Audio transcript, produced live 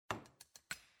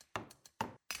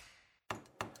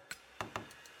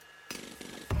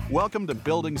Welcome to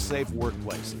Building Safe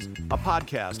Workplaces, a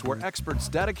podcast where experts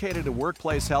dedicated to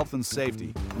workplace health and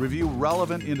safety review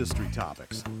relevant industry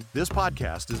topics. This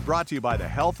podcast is brought to you by the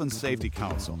Health and Safety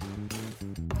Council.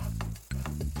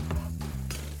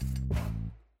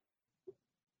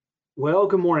 Well,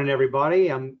 good morning,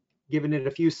 everybody. I'm giving it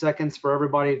a few seconds for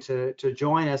everybody to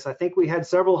join us. I think we had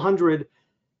several hundred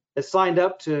that signed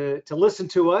up to listen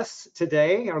to us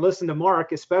today, or listen to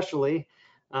Mark especially.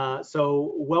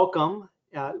 So welcome.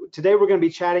 Today we're going to be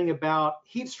chatting about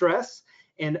heat stress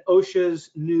and OSHA's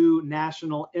new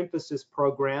national emphasis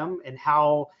program and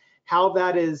how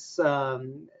that is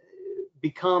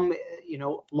become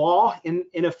law in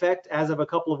effect as of a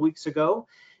couple of weeks ago.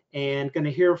 And going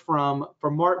to hear from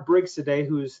Mark Briggs today,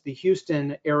 who's the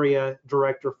Houston area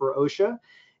director for OSHA,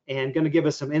 and going to give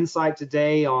us some insight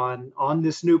today on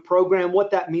this new program,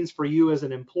 what that means for you as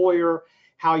an employer,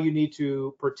 how you need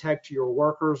to protect your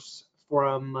workers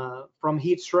from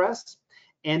heat stress,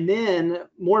 and then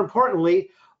more importantly,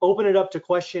 open it up to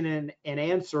question and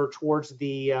answer towards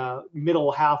the middle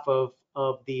half of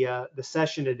the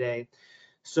session today.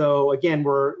 So again,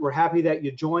 we're happy that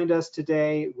you joined us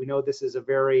today. We know this is a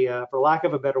very, for lack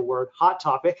of a better word, hot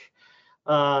topic.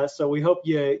 So we hope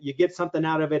you get something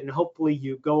out of it, and hopefully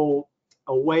you go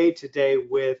away today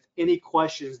with any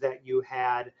questions that you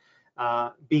had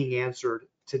being answered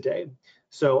today.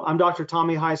 So I'm Dr.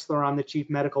 Tommy Heisler. I'm the Chief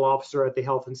Medical Officer at the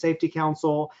Health and Safety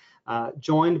Council,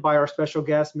 joined by our special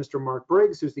guest, Mr. Mark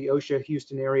Briggs, who's the OSHA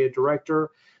Houston Area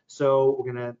Director. So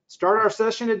we're going to start our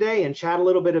session today and chat a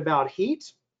little bit about heat.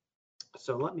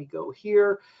 So let me go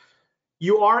here.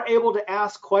 You are able to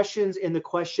ask questions in the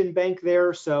question bank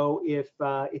there. So if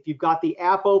you've got the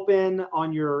app open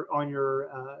on your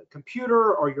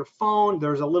computer or your phone,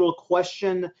 there's a little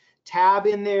question tab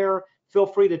in there. Feel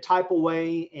free to type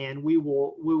away, and we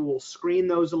will screen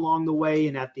those along the way.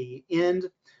 And at the end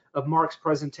of Mark's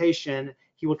presentation,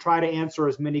 he will try to answer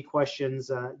as many questions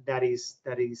that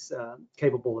he's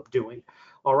capable of doing.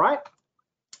 All right.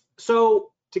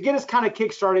 So to get us kind of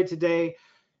kick-started today,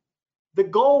 the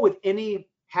goal with any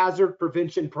hazard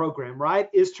prevention program, right,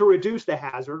 is to reduce the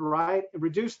hazard, right? And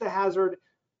reduce the hazard,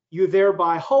 you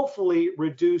thereby hopefully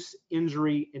reduce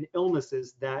injury and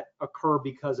illnesses that occur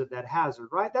because of that hazard,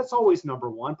 right? That's always number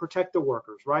one, protect the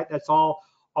workers, right? That's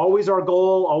always our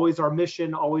goal, always our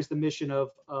mission, always the mission of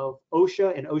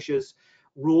OSHA and OSHA's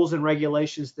rules and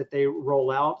regulations that they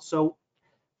roll out. So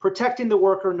protecting the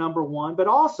worker, number one, but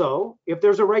also if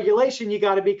there's a regulation, you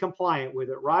got to be compliant with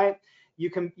it, right? You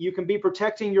can be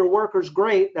protecting your workers,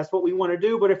 great, that's what we want to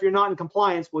do, but if you're not in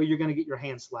compliance, well, you're going to get your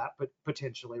hand slapped, but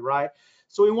potentially, right?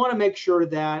 So we want to make sure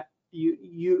that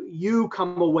you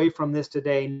come away from this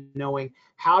today knowing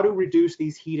how to reduce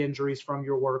these heat injuries from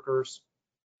your workers,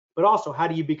 but also how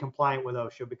do you be compliant with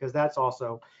OSHA, because that's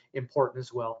also important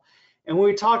as well. And when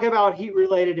we talk about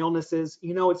heat-related illnesses,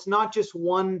 it's not just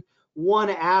one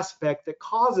aspect that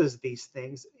causes these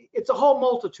things. It's a whole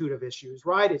multitude of issues,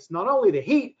 right? It's not only the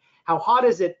heat, how hot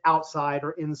is it outside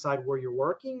or inside where you're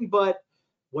working, but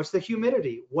what's the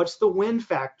humidity? What's the wind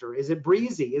factor? Is it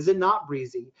breezy? Is it not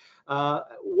breezy?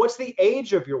 What's the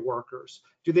age of your workers?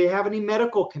 Do they have any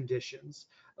medical conditions?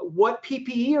 What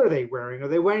PPE are they wearing? Are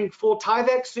they wearing full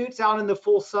Tyvek suits out in the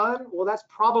full sun? Well, that's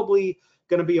probably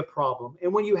going to be a problem.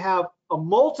 And when you have a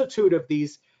multitude of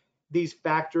these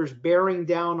factors bearing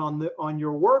down on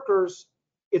your workers,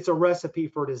 it's a recipe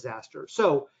for disaster.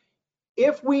 So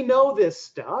if we know this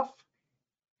stuff,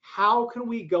 how can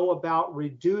we go about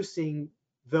reducing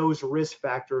those risk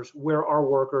factors where our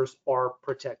workers are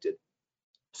protected?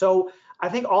 So I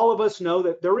think all of us know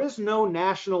that there is no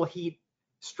national heat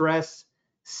stress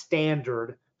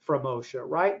standard from OSHA,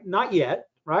 right? Not yet,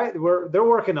 right? They're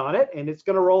working on it, and it's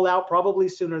going to roll out probably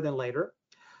sooner than later.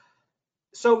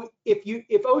 So if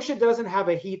OSHA doesn't have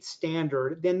a heat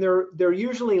standard, then they're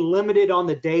usually limited on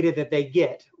the data that they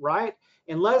get, right?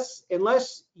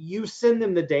 Unless you send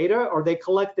them the data or they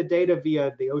collect the data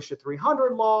via the OSHA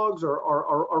 300 logs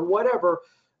or whatever,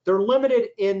 they're limited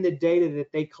in the data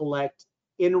that they collect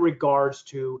in regards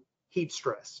to heat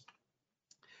stress.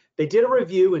 They did a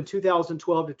review in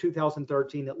 2012 to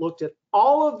 2013 that looked at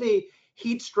all of the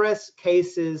heat stress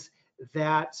cases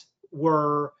that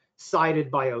were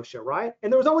cited by OSHA, right?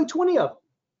 And there was only 20 of them.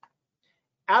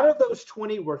 Out of those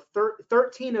 20,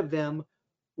 13 of them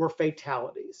were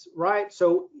fatalities, right?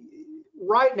 So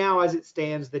right now, as it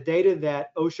stands, the data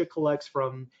that OSHA collects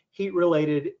from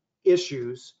heat-related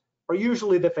issues are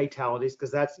usually the fatalities,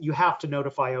 because you have to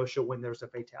notify OSHA when there's a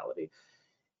fatality.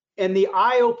 And the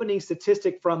eye-opening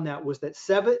statistic from that was that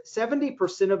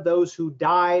 70% of those who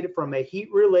died from a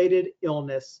heat-related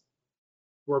illness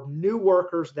were new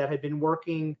workers that had been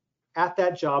working at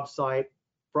that job site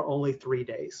for only 3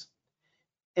 days.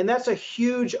 And that's a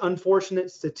huge, unfortunate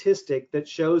statistic that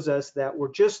shows us that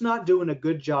we're just not doing a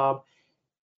good job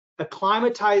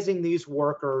acclimatizing these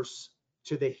workers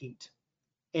to the heat.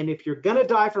 And if you're going to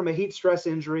die from a heat stress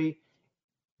injury,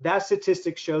 that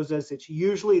statistic shows us it's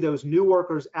usually those new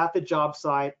workers at the job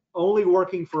site, only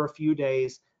working for a few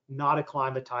days, not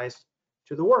acclimatized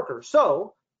to the worker.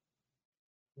 So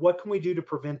what can we do to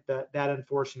prevent that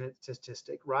unfortunate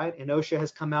statistic, right? And OSHA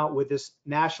has come out with this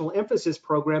national emphasis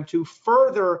program to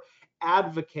further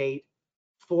advocate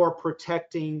for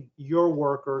protecting your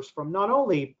workers from not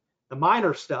only the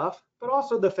minor stuff, but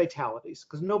also the fatalities,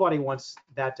 because nobody wants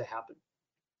that to happen.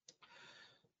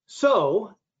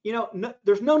 So,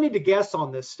 there's no need to guess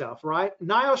on this stuff, right?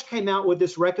 NIOSH came out with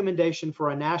this recommendation for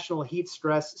a national heat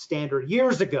stress standard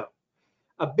years ago,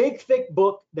 a big, thick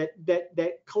book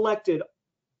that collected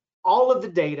all of the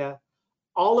data,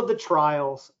 all of the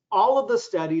trials, all of the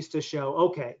studies to show,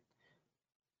 okay,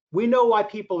 we know why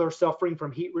people are suffering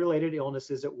from heat-related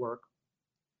illnesses at work.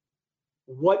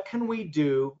 What can we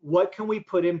do? What can we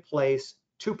put in place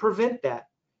to prevent that?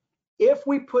 If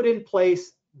we put in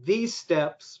place these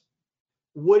steps,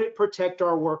 would it protect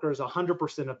our workers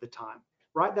 100% of the time,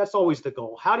 right? That's always the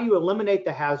goal. How do you eliminate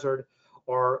the hazard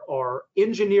or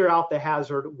engineer out the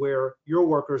hazard where your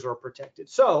workers are protected?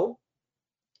 So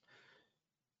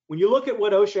when you look at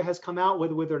what OSHA has come out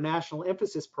with their national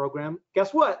emphasis program,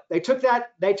 guess what? They took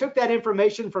that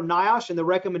information from NIOSH and the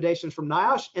recommendations from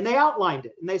NIOSH, and they outlined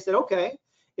it. And they said, okay,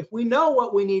 if we know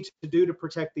what we need to do to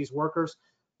protect these workers,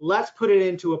 let's put it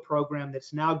into a program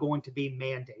that's now going to be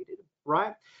mandated,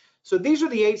 right? So these are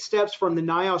the 8 steps from the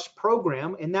NIOSH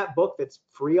program in that book that's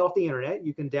free off the internet.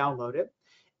 You can download it.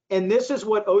 And this is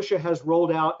what OSHA has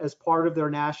rolled out as part of their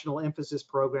national emphasis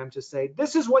program to say,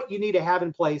 this is what you need to have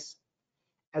in place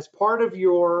as part of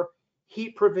your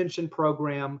heat prevention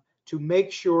program to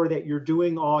make sure that you're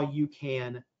doing all you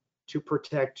can to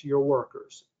protect your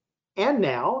workers. And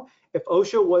now, if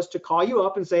OSHA was to call you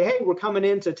up and say, hey, we're coming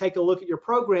in to take a look at your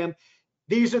program,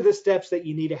 these are the steps that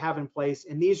you need to have in place,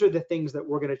 and these are the things that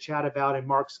we're going to chat about, and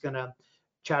Mark's going to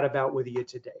chat about with you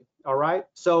today. All right.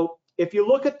 So if you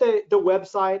look at the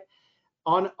website,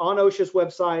 on OSHA's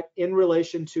website in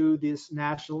relation to this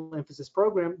national emphasis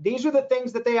program, these are the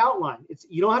things that they outline.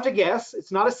 You don't have to guess.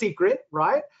 It's not a secret,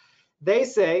 right? They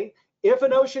say if an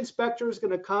OSHA inspector is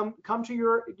going to come to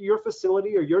your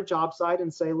facility or your job site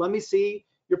and say, let me see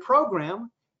your program,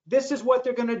 this is what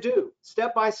they're going to do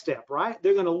step by step, right?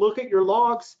 They're going to look at your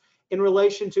logs in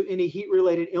relation to any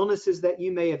heat-related illnesses that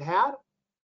you may have had.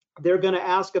 They're going to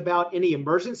ask about any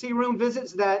emergency room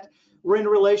visits that were in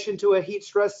relation to a heat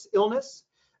stress illness.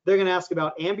 They're going to ask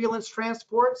about ambulance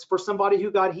transports for somebody who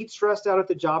got heat stressed out at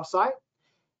the job site.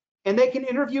 And they can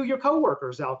interview your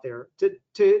coworkers out there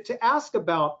to ask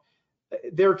about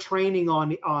their training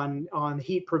on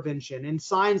heat prevention and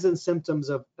signs and symptoms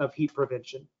of heat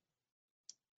prevention.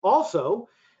 Also,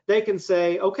 they can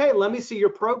say, okay, let me see your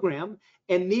program,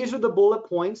 and these are the bullet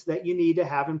points that you need to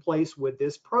have in place with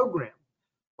this program.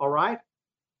 All right.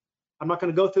 I'm not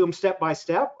going to go through them step by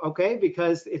step, okay,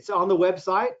 because it's on the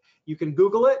website. You can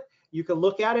Google it, you can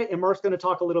look at it, and Mark's going to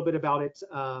talk a little bit about it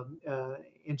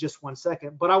in just one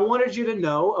second. But I wanted you to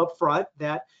know up front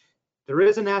that there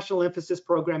is a national emphasis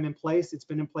program in place. It's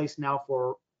been in place now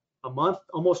for a month,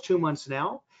 almost 2 months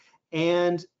now,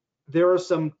 and there are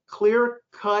some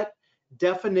clear-cut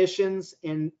definitions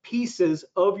and pieces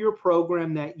of your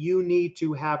program that you need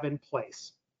to have in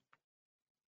place.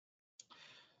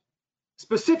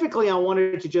 Specifically, I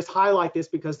wanted to just highlight this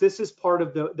because this is part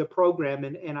of the program,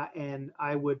 and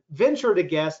I would venture to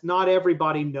guess not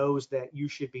everybody knows that you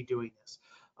should be doing this.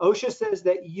 OSHA says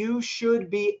that you should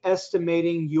be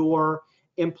estimating your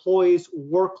employees'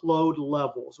 workload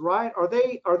levels, right? Are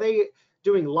they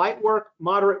doing light work,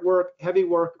 moderate work, heavy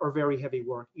work, or very heavy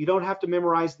work? You don't have to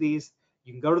memorize these.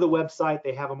 You can go to the website.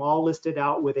 They have them all listed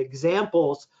out with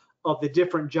examples of the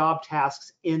different job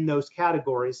tasks in those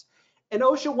categories. And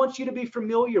OSHA wants you to be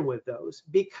familiar with those,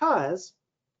 because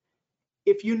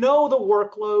if you know the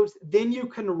workloads, then you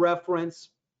can reference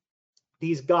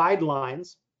these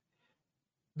guidelines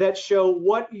that show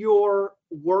what your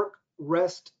work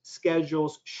rest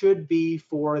schedules should be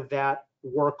for that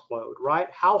workload, right?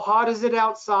 How hot is it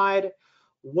outside?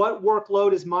 What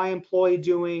workload is my employee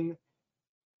doing?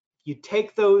 You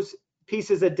take those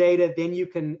pieces of data, then you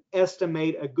can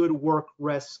estimate a good work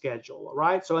rest schedule, all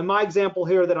right? So in my example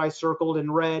here that I circled in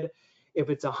red, if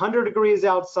it's 100 degrees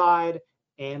outside,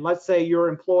 and let's say your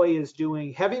employee is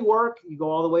doing heavy work, you go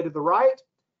all the way to the right,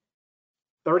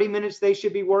 30 minutes they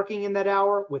should be working in that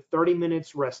hour with 30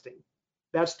 minutes resting.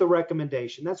 That's the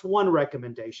recommendation. That's one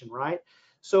recommendation, right?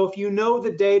 So if you know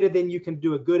the data, then you can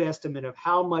do a good estimate of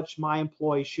how much my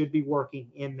employees should be working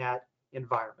in that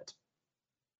environment.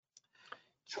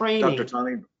 Training. Dr.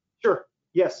 Tommy, Sure.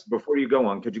 Yes. before you go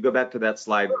on, could you go back to that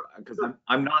slide? Because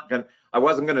I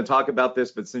wasn't gonna talk about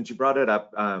this, but since you brought it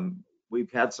up,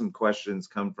 we've had some questions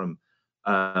come from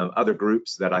other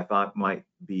groups that I thought might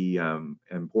be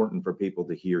important for people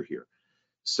to hear here.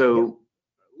 So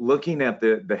looking at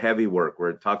the heavy work where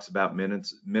it talks about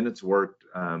minutes worked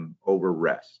over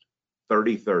rest,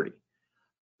 30-30.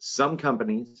 Some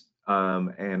companies,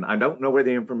 and I don't know where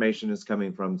the information is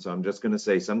coming from, so I'm just going to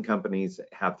say some companies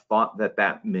have thought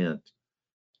that meant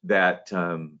that,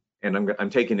 and I'm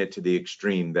taking it to the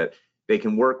extreme, that they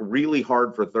can work really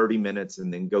hard for 30 minutes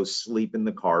and then go sleep in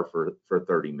the car for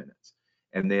 30 minutes.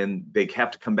 And then they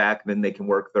have to come back, then they can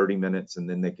work 30 minutes and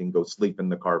then they can go sleep in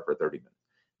the car for 30 minutes.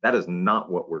 That is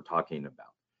not what we're talking about.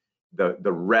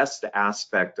 The rest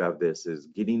aspect of this is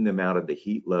getting them out of the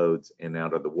heat loads and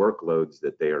out of the workloads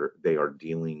that they are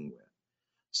dealing with.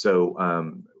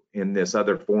 So in this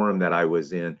other forum that I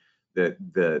was in,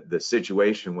 the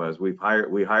situation was we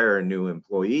hire a new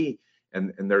employee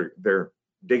and they're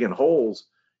digging holes.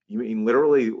 You mean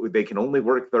literally they can only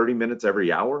work 30 minutes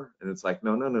every hour? And it's like,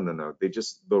 no. They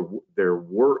just, their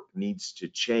work needs to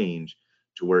change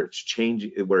to where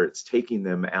it's taking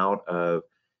them out of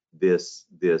this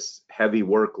heavy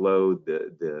workload,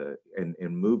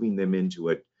 and moving them into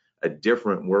a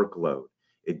different workload.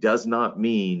 It does not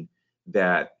mean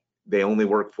that they only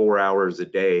work 4 hours a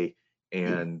day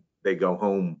and they go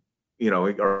home,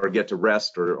 or get to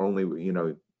rest, or only,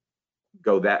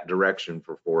 go that direction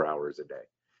for 4 hours a day.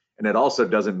 And it also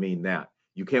doesn't mean that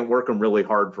you can't work them really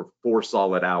hard for 4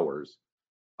 solid hours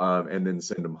and then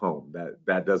send them home.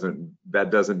 That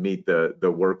doesn't meet the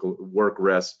work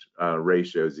rest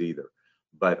ratios either.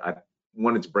 But I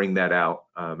wanted to bring that out,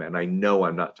 and I know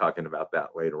I'm not talking about that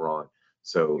later on.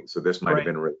 So this might have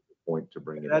been a really good point to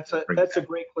bring it. That's a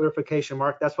great clarification,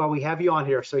 Mark. That's why we have you on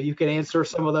here, so you can answer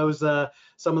some of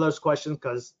those questions,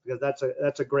 because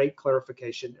that's a great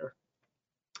clarification there.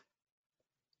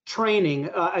 Training,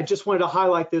 I just wanted to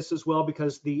highlight this as well,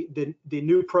 because the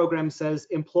new program says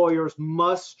employers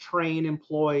must train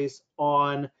employees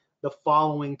on the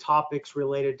following topics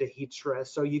related to heat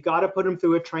stress. So you got to put them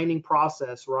through a training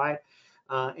process, right?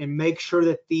 And make sure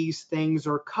that these things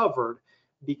are covered,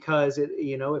 because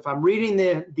if I'm reading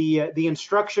the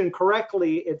instruction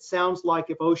correctly, it sounds like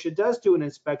if OSHA does do an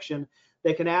inspection,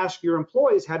 they can ask your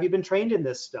employees, have you been trained in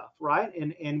this stuff, right?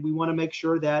 And we want to make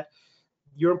sure that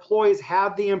your employees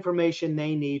have the information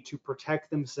they need to protect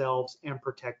themselves and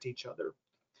protect each other.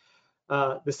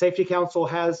 The Safety Council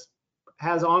has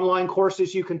online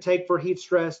courses you can take for heat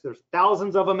stress. There's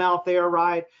thousands of them out there,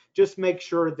 right? Just make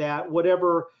sure that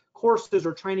whatever courses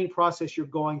or training process you're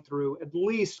going through at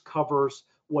least covers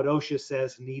what OSHA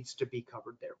says needs to be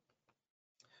covered there.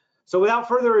 So without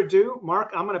further ado,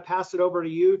 Mark, I'm going to pass it over to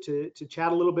you to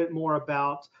chat a little bit more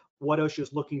about what OSHA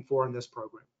is looking for in this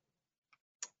program.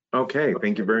 Okay,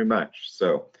 thank you very much.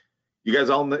 So you guys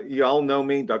all know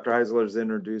me. Dr. Heisler's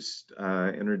introduced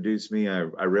me.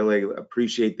 I really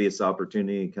appreciate this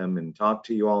opportunity to come and talk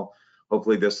to you all.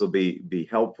 Hopefully this will be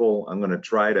helpful. I'm going to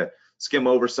try to skim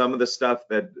over some of the stuff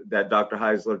that Dr.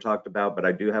 Heisler talked about, but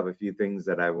I do have a few things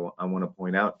that I want to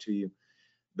point out to you.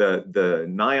 The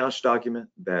NIOSH document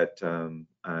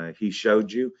that he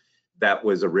showed you, that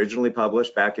was originally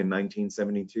published back in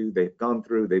 1972. They've gone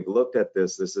through, they've looked at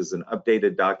this. This is an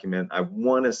updated document. I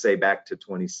want to say back to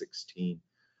 2016.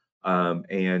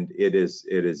 And it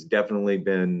has definitely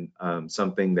been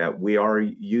something that we are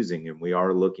using and we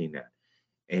are looking at.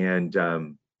 And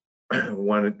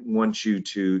want you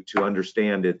to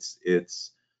understand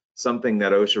it's something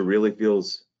that OSHA really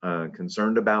feels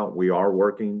concerned about. We are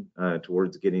working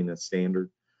towards getting a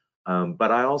standard.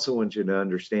 But I also want you to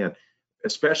understand,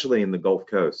 especially in the Gulf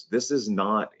Coast, this is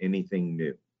not anything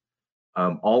new.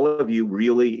 All of you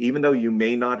really, even though you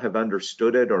may not have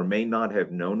understood it or may not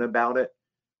have known about it,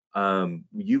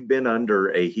 you've been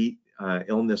under a heat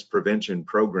illness prevention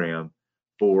program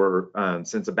for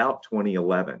since about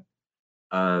 2011.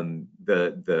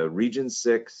 The Region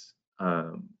 6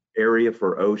 area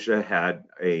for OSHA had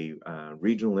a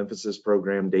regional emphasis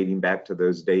program dating back to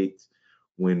those dates,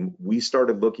 when we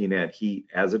started looking at heat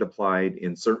as it applied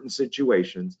in certain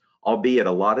situations, albeit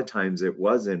a lot of times it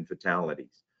was in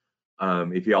fatalities.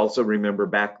 If you also remember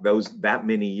back that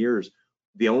many years,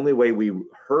 the only way we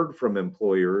heard from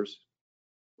employers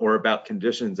or about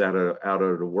conditions out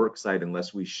of the work site,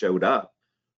 unless we showed up,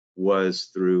 was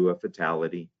through a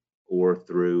fatality or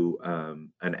through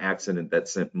an accident that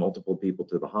sent multiple people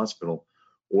to the hospital,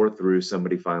 or through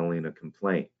somebody filing a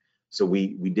complaint. So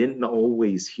we didn't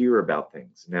always hear about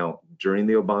things. Now, during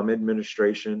the Obama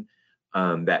administration,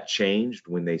 that changed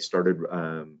when they started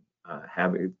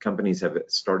companies have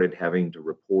started having to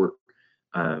report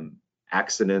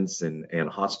accidents and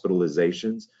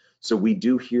hospitalizations. So we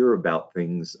do hear about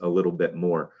things a little bit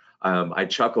more. I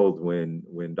chuckled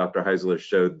when Dr. Heisler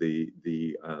showed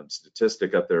the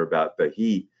statistic up there about the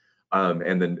heat,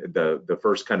 and then the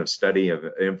first kind of study of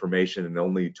information, and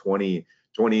only 20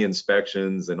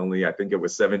 inspections, and only, I think it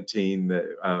was 17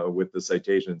 with the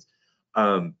citations.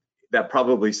 That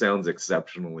probably sounds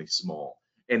exceptionally small,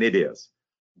 and it is,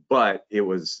 but it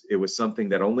was something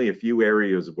that only a few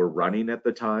areas were running at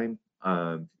the time,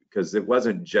 because it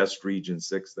wasn't just Region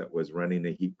 6 that was running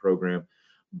a heat program,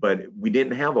 but we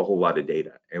didn't have a whole lot of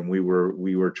data, and we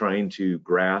were trying to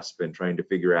grasp and trying to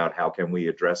figure out how can we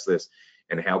address this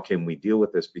and how can we deal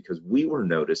with this, because we were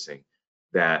noticing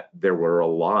that there were a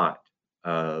lot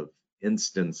of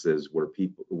instances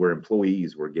where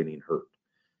employees were getting hurt.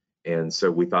 And so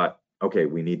we thought, okay,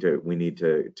 we need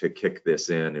to kick this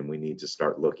in, and we need to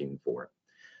start looking for it.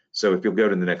 So if you'll go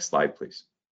to the next slide, please.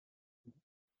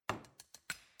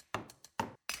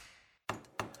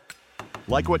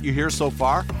 Like what you hear so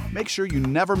far? Make sure you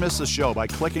never miss a show by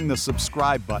clicking the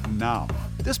subscribe button now.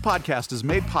 This podcast is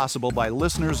made possible by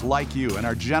listeners like you and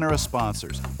our generous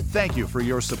sponsors. Thank you for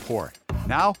your support.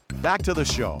 Now, back to the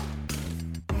show.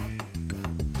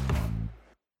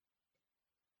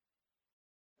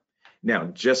 Now,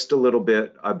 just a little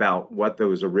bit about what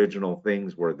those original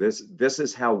things were. This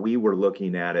is how we were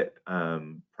looking at it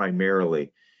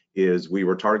primarily, is we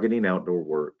were targeting outdoor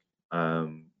work.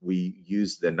 We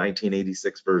used the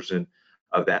 1986 version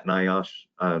of that NIOSH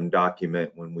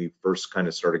document when we first kind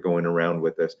of started going around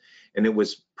with this. And it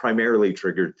was primarily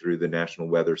triggered through the National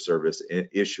Weather Service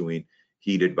issuing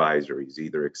heat advisories,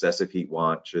 either excessive heat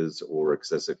watches or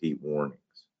excessive heat warnings.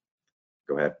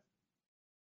 Go ahead.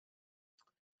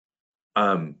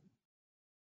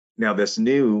 Now this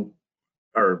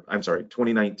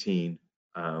 2019,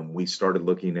 we started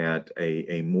looking at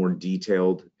a more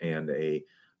detailed and a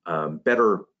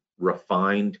better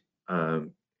refined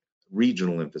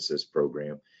regional emphasis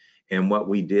program. And what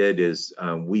we did is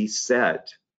we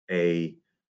set a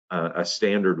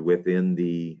standard within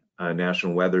the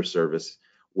National Weather Service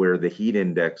where the heat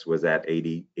index was at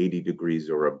 80 degrees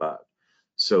or above.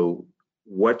 So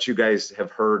what you guys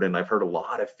have heard, and I've heard a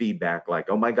lot of feedback like,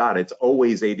 oh my God, it's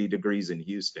always 80 degrees in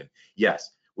Houston. Yes,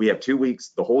 we have 2 weeks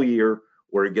the whole year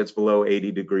where it gets below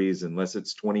 80 degrees unless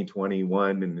it's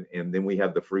 2021, and then we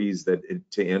have the freeze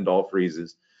to end all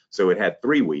freezes. So it had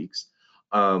 3 weeks,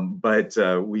 but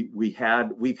we've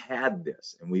had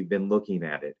this, and we've been looking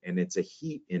at it, and it's a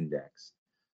heat index.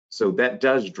 So that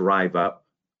does drive up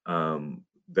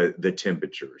the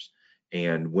temperatures,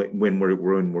 and when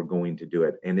we're going to do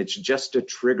it, and it's just a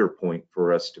trigger point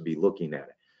for us to be looking at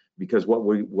it, because what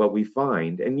we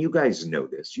find, and you guys know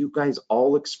this, you guys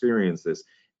all experience this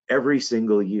every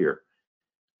single year,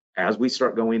 as we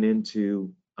start going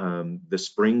into the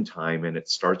springtime and it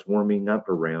starts warming up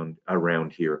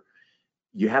around here,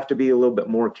 you have to be a little bit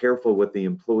more careful with the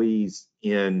employees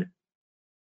in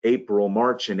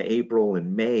March and April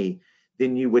and May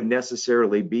than you would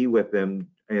necessarily be with them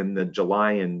in the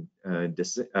July and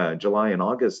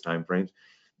August timeframes,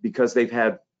 because they've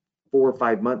had 4 or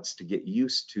 5 months to get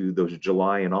used to those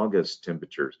July and August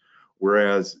temperatures.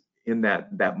 Whereas in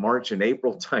that March and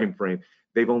April timeframe,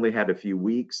 they've only had a few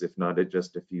weeks, if not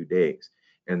just a few days.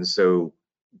 And so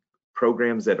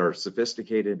programs that are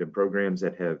sophisticated and programs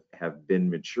that have been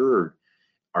matured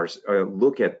are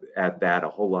look at that a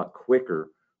whole lot quicker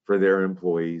for their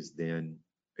employees than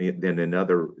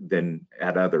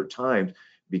at other times,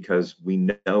 because we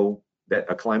know that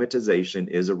acclimatization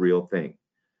is a real thing.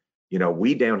 You know,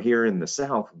 we down here in the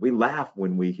South, we laugh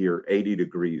when we hear 80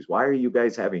 degrees. Why are you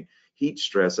guys having heat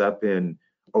stress up in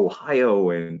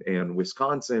Ohio and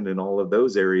Wisconsin and all of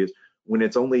those areas when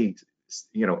it's only,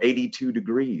 82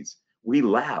 degrees? We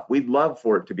laugh. We'd love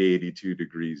for it to be 82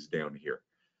 degrees down here.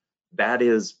 That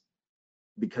is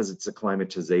because it's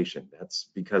acclimatization. That's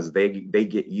because they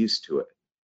get used to it.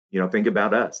 Think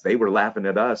about us. They were laughing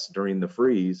at us during the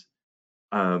freeze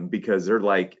because they're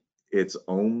like, it's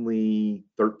only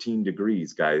 13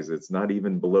 degrees, guys. It's not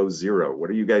even below zero. What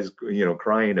are you guys,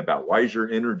 crying about? Why is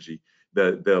your energy,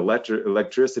 the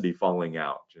electricity falling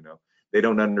out? They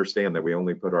don't understand that we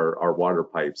only put our water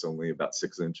pipes only about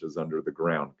 6 inches under the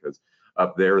ground, because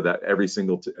up there, that every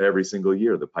single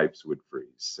year the pipes would freeze.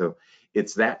 So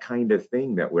it's that kind of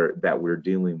thing that we're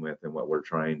dealing with and what we're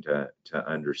trying to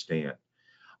understand.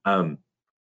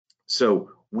 So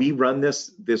we run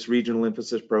this regional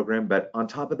emphasis program, but on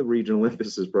top of the regional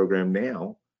emphasis program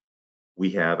now,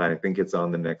 we have, I think it's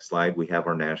on the next slide, we have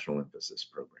our national emphasis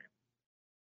program.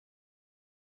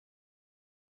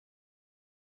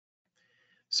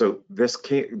 So this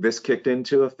kicked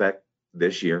into effect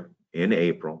this year in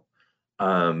April.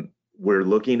 We're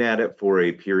looking at it for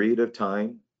a period of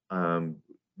time.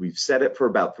 We've set it for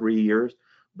about 3 years,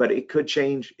 but it could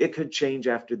change. It could change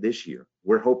after this year.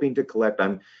 We're hoping to collect.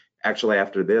 I'm actually,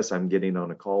 after this, I'm getting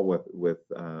on a call with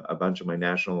a bunch of my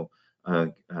national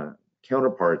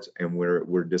counterparts, and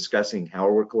we're discussing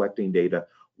how we're collecting data,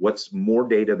 what's more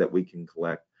data that we can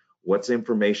collect, what's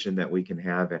information that we can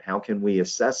have, and how can we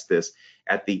assess this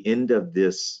at the end of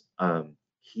this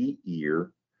heat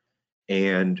year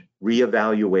and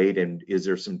reevaluate, and is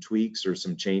there some tweaks or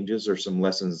some changes or some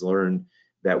lessons learned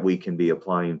that we can be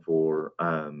applying for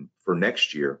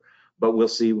next year. But we'll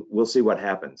see what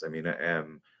happens. I mean,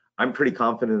 I'm pretty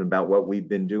confident about what we've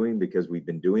been doing because we've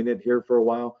been doing it here for a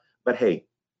while. But hey,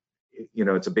 you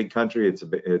know, it's a big country, it's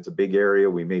a big area.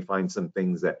 We may find some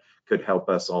things that could help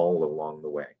us all along the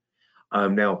way.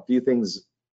 Now, a few things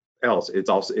else.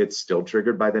 It's still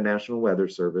triggered by the National Weather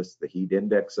Service, the heat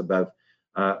index above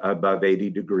 80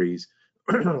 degrees.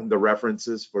 The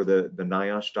references for the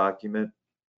NIOSH document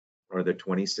are the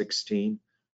 2016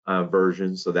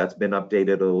 version, so that's been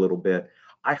updated a little bit.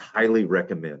 I highly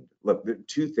recommend, look,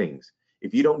 two things.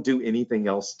 If you don't do anything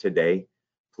else today,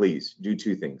 please do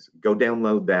two things. Go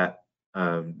download that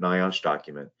NIOSH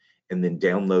document and then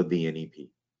download the NEP,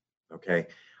 okay?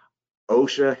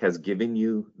 OSHA has given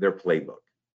you their playbook.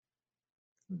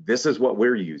 This is what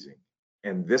we're using,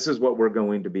 and this is what we're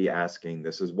going to be asking.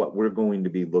 This is what we're going to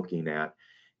be looking at,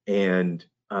 and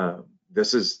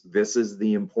this is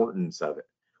the importance of it.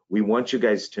 We want you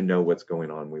guys to know what's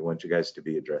going on. We want you guys to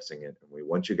be addressing it, and we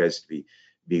want you guys to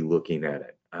be looking at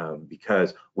it,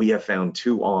 because we have found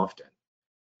too often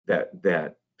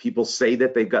that people say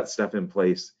that they've got stuff in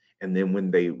place, and then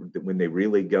when they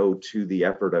really go to the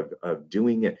effort of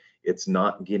doing it, it's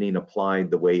not getting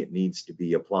applied the way it needs to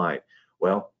be applied.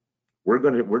 Well,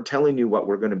 we're telling you what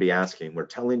we're going to be asking. We're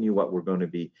telling you what we're going to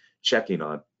be checking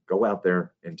on. Go out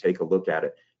there and take a look at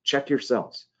it. Check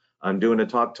yourselves. I'm doing a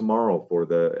talk tomorrow for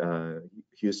the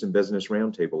Houston Business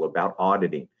Roundtable about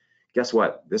auditing. Guess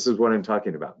what? This is what I'm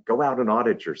talking about. Go out and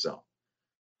audit yourself.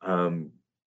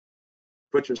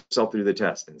 Put yourself through the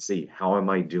test and see, how am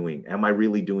I doing? Am I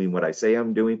really doing what I say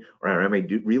I'm doing, or am I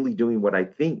really doing what I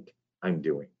think I'm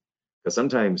doing? Because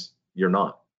sometimes you're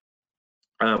not.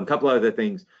 A couple other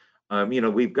things. You know,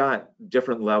 we've got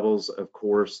different levels, of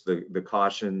course, the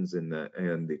cautions and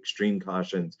the extreme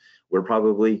cautions. We're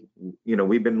probably, you know,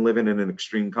 we've been living in an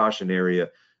extreme caution area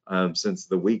since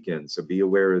the weekend, so be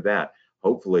aware of that.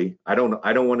 Hopefully, I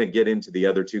don't want to get into the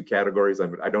other two categories.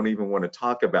 I don't even want to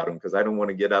talk about them because I don't want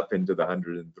to get up into the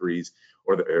 103s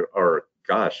or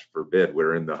gosh forbid,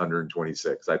 we're in the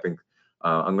 126. I think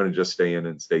I'm going to just stay in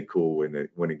and stay cool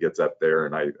when it gets up there,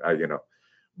 and I you know.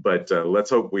 But let's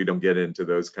hope we don't get into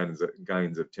those kinds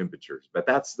of temperatures. But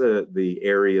that's the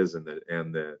areas and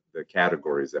the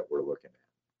categories that we're looking at.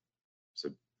 So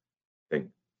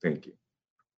thank you.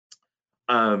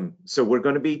 So we're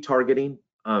going to be targeting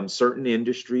certain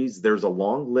industries. There's a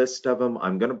long list of them.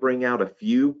 I'm going to bring out a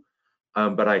few,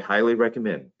 but I highly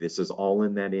recommend. This is all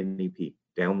in that NEP.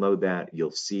 Download that.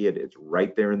 You'll see it. It's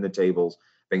right there in the tables.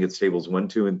 I think it's tables 1,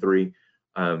 2, and 3,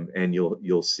 and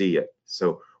you'll see it.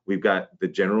 So we've got the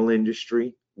general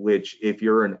industry, which if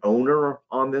you're an owner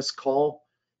on this call,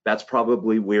 that's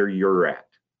probably where you're at.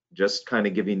 Just kind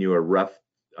of giving you a rough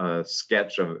thumb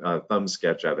sketch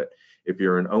of it. If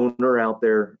you're an owner out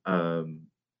there,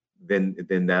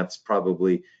 then that's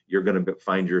probably, you're going to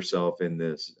find yourself in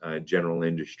this general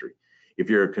industry. If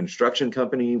you're a construction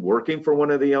company working for one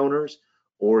of the owners,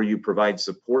 or you provide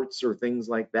supports or things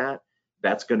like that,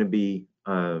 that's going to be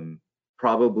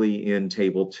probably in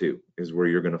table 2 is where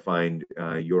you're going to find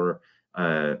your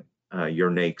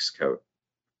NAICS code.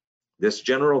 This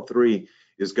general 3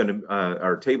 is going to,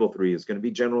 our table 3 is going to be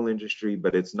general industry,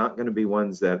 but it's not going to be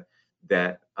ones that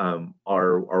are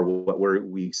what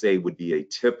we say would be a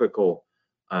typical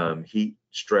heat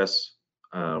stress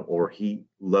or heat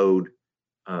load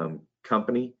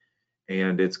company,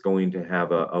 and it's going to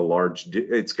have a large,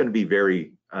 it's going to be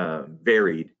very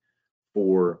varied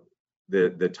for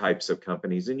the types of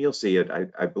companies, and you'll see it.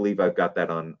 I believe I've got that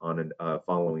on a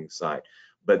following slide.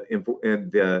 But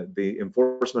the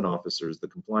enforcement officers, the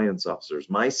compliance officers,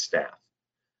 my staff,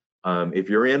 if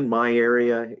you're in my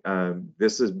area,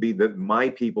 this is my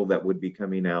people that would be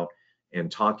coming out and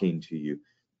talking to you.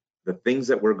 The things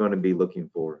that we're going to be looking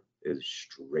for is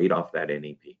straight off that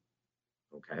NEP.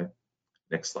 Okay.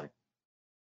 Next slide.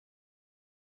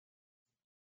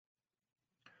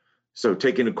 So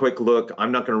taking a quick look,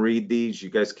 I'm not going to read these. You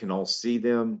guys can all see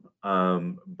them.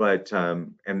 And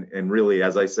really,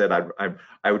 as I said, I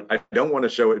don't want to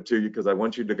show it to you because I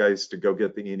want you guys to go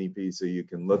get the NEP so you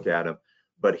can look at them.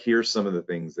 But here's some of the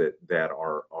things that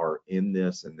are in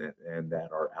this and that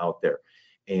are out there.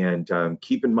 And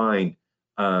keep in mind,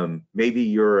 maybe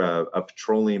you're a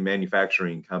petroleum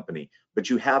manufacturing company, but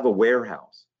you have a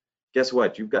warehouse. Guess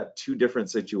what? You've got two different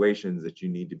situations that you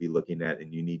need to be looking at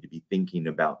and you need to be thinking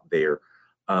about there.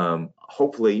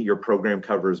 Hopefully your program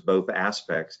covers both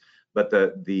aspects, but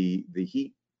the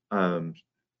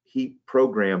heat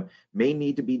program may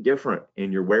need to be different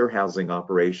in your warehousing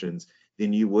operations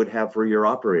than you would have for your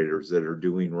operators that are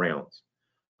doing rounds.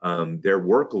 Their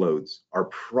workloads are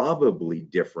probably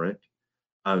different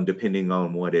depending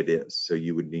on what it is. So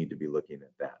you would need to be looking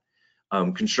at that.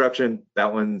 Construction,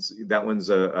 that one's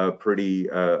a pretty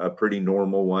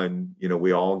normal one. You know,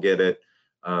 we all get it,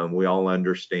 we all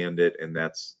understand it, and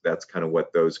that's kind of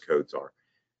what those codes are.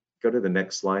 Go to the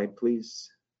next slide, please.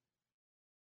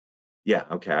 Yeah,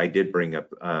 okay, I did bring up.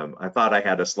 I thought I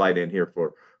had a slide in here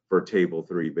for table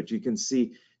 3, but you can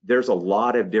see there's a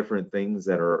lot of different things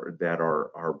that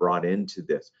are brought into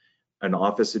this. An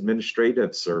office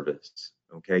administrative service.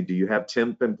 Okay, do you have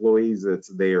temp employees that's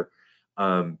there?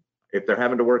 If they're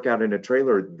having to work out in a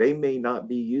trailer, they may not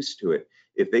be used to it.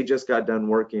 If they just got done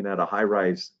working at a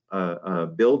high-rise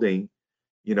building,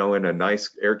 you know, in a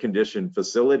nice air-conditioned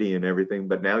facility and everything,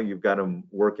 but now you've got them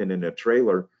working in a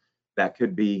trailer, that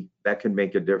can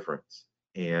make a difference.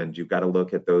 And you've got to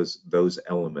look at those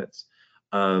elements.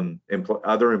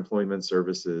 Other employment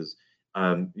services,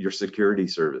 your security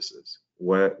services.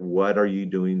 What are you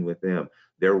doing with them?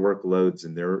 Their workloads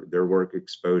and their work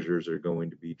exposures are going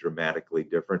to be dramatically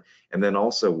different. And then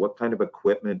also, what kind of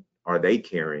equipment are they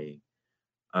carrying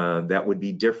that would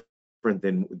be different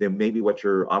than maybe what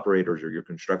your operators or your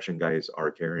construction guys are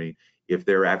carrying if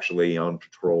they're actually on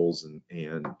patrols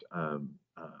and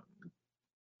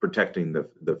protecting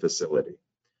the facility.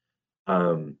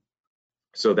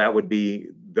 So that would be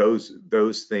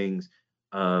those things.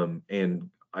 And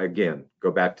again,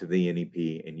 go back to the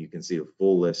NEP and you can see a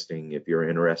full listing if you're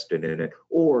interested in it.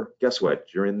 Or guess what?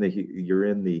 You're in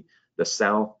the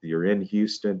South, you're in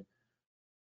Houston.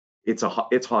 It's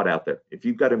hot out there. If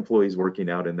you've got employees working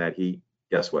out in that heat,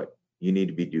 guess what? You need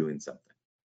to be doing something.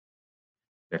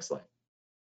 Next slide.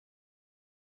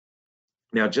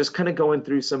 Now, just kind of going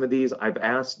through some of these, I've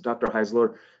asked Dr.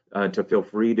 Heisler to feel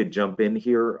free to jump in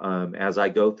here as I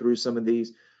go through some of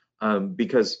these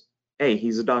because hey,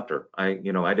 he's a doctor. I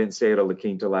didn't stay at a La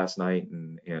Quinta last night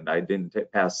and I didn't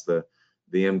pass the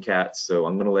MCAT, so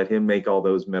I'm going to let him make all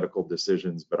those medical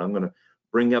decisions, but I'm going to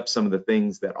bring up some of the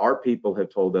things that our people have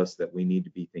told us that we need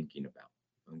to be thinking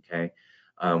about, okay,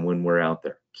 when we're out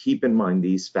there. Keep in mind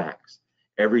these facts.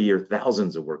 Every year,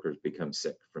 thousands of workers become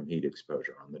sick from heat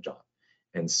exposure on the job,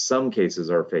 and some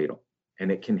cases are fatal,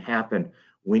 and it can happen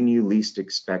when you least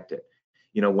expect it.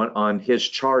 You know, on his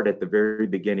chart at the very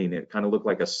beginning, it kind of looked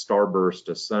like a starburst,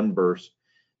 a sunburst.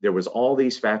 There was all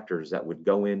these factors that would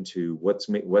go into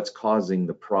what's causing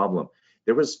the problem.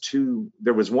 There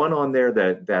was one on there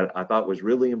that I thought was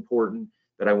really important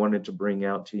that I wanted to bring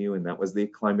out to you, and that was the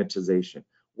acclimatization.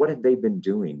 What have they been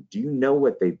doing? Do you know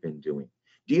what they've been doing?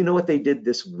 Do you know what they did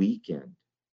this weekend?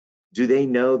 Do they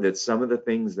know that some of the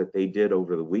things that they did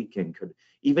over the weekend could,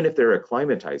 even if they're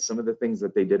acclimatized, some of the things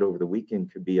that they did over the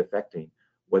weekend could be affecting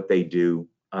what they do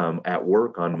at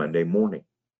work on Monday morning?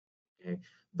 Okay?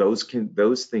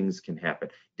 Those things can happen.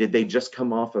 Did they just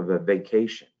come off of a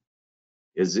vacation?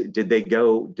 Did they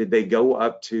go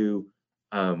up to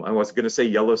I was going to say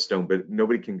Yellowstone, but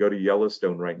nobody can go to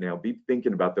Yellowstone right now. Be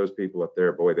thinking about those people up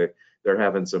there. Boy, they're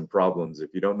having some problems.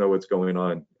 If you don't know what's going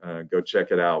on, go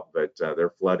check it out. But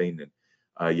they're flooding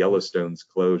and Yellowstone's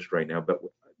closed right now. But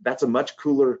that's a much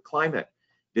cooler climate.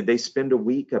 Did they spend a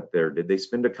week up there? Did they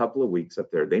spend a couple of weeks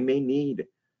up there? They may need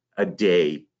a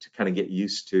day to kind of get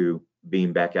used to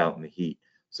being back out in the heat.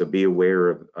 So be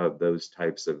aware of those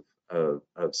types of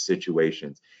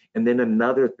situations. And then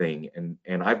another thing,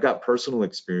 and I've got personal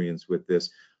experience with this.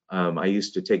 I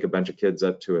used to take a bunch of kids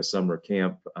up to a summer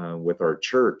camp with our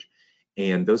church,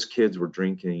 and those kids were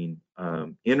drinking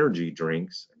energy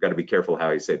drinks. I've got to be careful how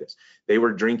I say this. They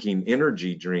were drinking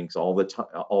energy drinks all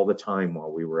the time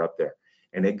while we were up there,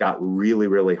 and it got really,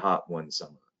 really hot one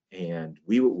summer, and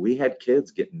we had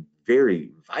kids getting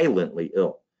very violently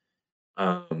ill.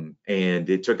 And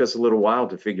it took us a little while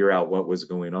to figure out what was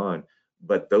going on.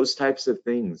 But those types of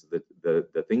things,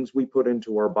 the things we put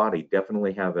into our body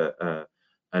definitely have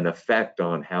an effect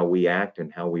on how we act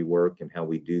and how we work and how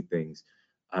we do things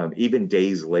even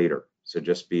days later. So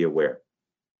just be aware.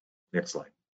 Next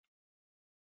slide.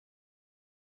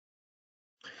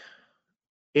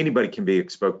 Anybody can be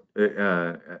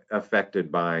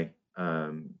affected by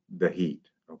the heat.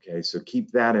 Okay, so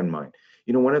keep that in mind.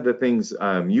 You know, one of the things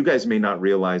you guys may not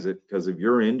realize it because of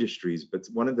your industries, but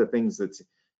one of the things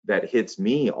that hits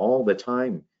me all the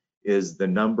time is the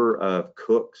number of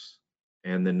cooks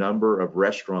and the number of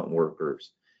restaurant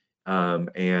workers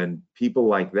and people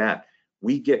like that.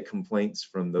 We get complaints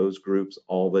from those groups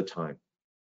all the time,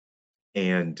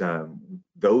 and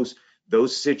those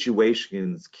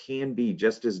situations can be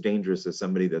just as dangerous as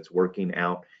somebody that's working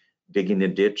out, digging a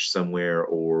ditch somewhere,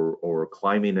 or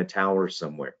climbing a tower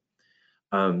somewhere.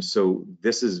 So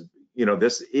this is, you know,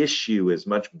 this issue is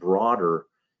much broader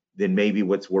than maybe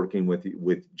what's working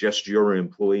with just your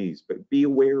employees, but be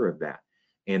aware of that.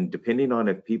 And depending on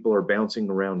if people are bouncing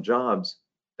around jobs,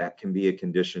 that can be a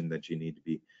condition that you need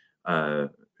to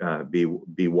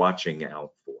be watching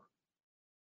out for.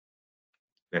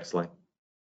 Next slide.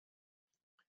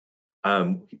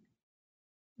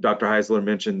 Dr. Heisler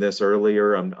mentioned this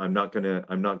earlier. I'm not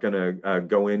gonna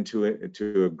go into it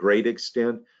to a great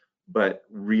extent, but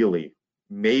really,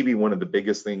 maybe one of the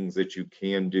biggest things that you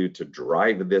can do to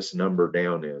drive this number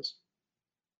down is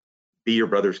be your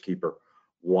brother's keeper.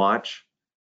 Watch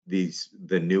the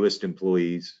newest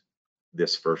employees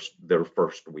their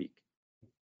first week.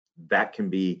 That can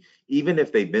be, even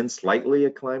if they've been slightly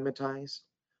acclimatized,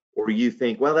 or you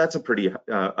think, well, that's a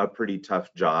pretty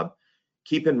tough job.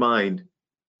 Keep in mind,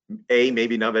 A,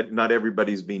 maybe not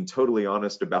everybody's being totally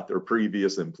honest about their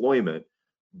previous employment,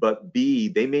 but B,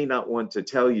 they may not want to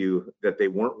tell you that they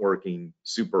weren't working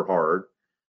super hard,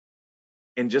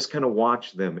 and just kind of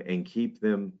watch them and keep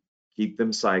them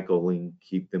cycling,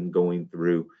 keep them going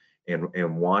through,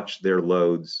 and watch their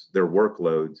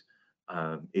workloads,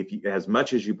 as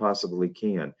much as you possibly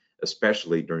can,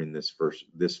 especially during this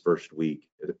first week,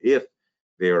 if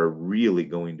they are really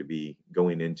going to be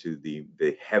going into the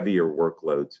heavier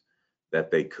workloads that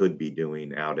they could be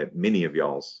doing out at many of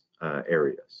y'all's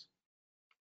areas.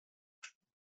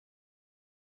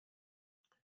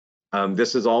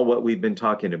 This is all what we've been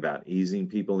talking about, easing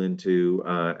people into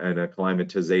an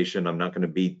acclimatization. I'm not going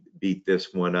to beat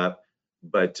this one up,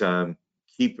 but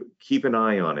keep an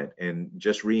eye on it, and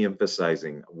just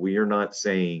re-emphasizing, we are not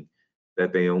saying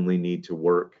that they only need to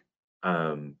work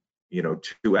 2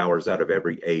 hours out of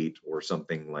every 8 or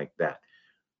something like that.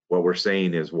 What we're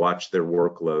saying is watch their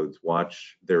workloads,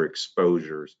 watch their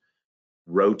exposures,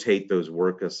 rotate those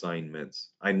work assignments.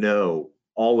 I know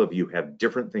all of you have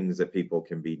different things that people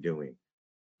can be doing.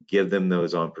 Give them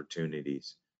those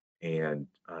opportunities and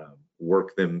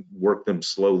work them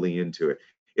slowly into it.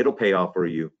 It'll pay off for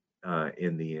you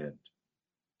in the end.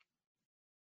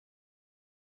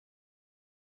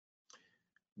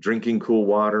 Drinking cool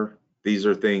water. These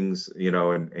are things, you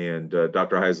know, and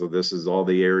Dr. Heisler, this is all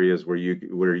the areas where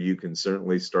you can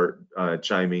certainly start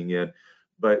chiming in,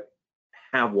 but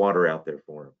have water out there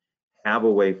for them. Have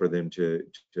a way for them to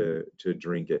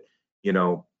drink it. You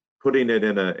know, putting it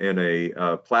in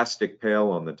a plastic pail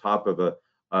on the top of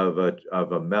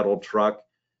a metal truck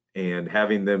and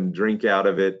having them drink out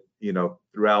of it, you know,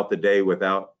 throughout the day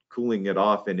without cooling it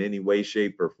off in any way,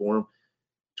 shape, or form,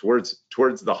 towards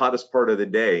the hottest part of the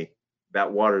day,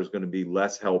 that water is going to be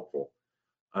less helpful.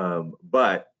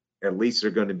 But at least they're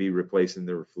going to be replacing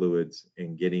their fluids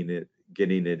and getting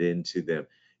it into them.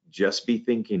 Just be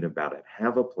thinking about it.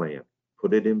 Have a plan,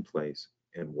 put it in place,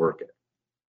 and work it.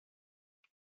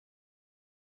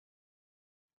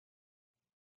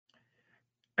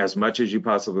 As much as you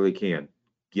possibly can,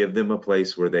 give them a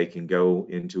place where they can go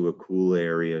into a cool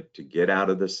area to get out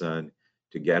of the sun,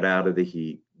 to get out of the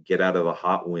heat, get out of the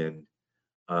hot wind,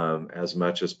 as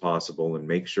much as possible, and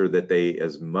make sure that they,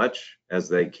 as much as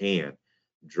they can,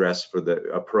 dress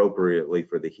appropriately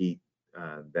for the heat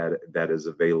that is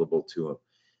available to them.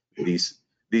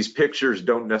 These pictures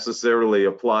don't necessarily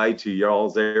apply to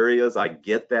y'all's areas. I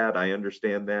get that, I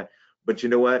understand that, but you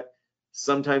know what?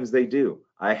 Sometimes they do.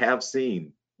 I have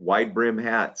seen wide brim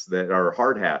hats that are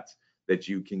hard hats that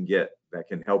you can get that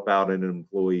can help out an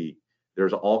employee.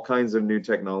 There's all kinds of new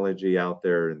technology out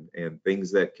there and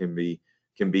things that can be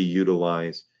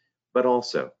utilized, but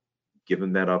also give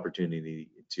them that opportunity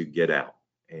to get out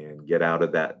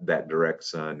of that direct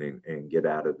sun and get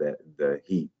out of the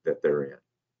heat that they're in.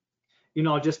 You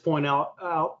know, I'll just point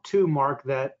out too, Mark,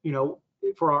 that, you know,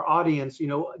 for our audience, you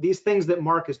know, these things that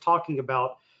Mark is talking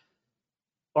about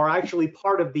are actually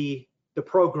part of the the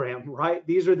program, right?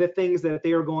 These are the things that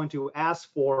they are going to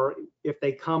ask for if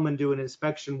they come and do an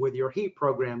inspection with your heat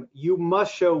program. You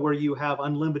must show where you have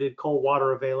unlimited cold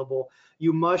water available.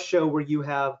 You must show where you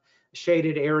have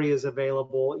shaded areas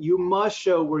available. You must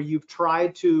show where you've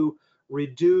tried to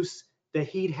reduce the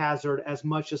heat hazard as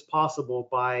much as possible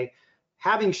by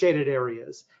having shaded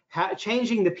areas,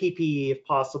 changing the PPE if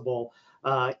possible,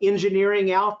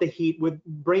 engineering out the heat with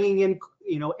bringing in,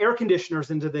 air conditioners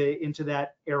into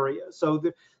that area. So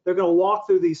they're going to walk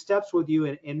through these steps with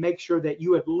you and make sure that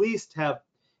you at least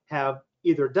have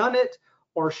either done it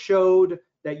or showed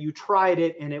that you tried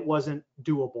it and it wasn't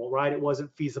doable, right? It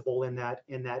wasn't feasible in that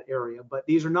area. But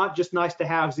these are not just nice to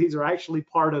haves; these are actually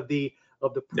part of the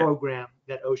program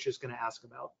that OSHA is going to ask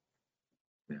about.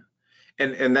 Yeah,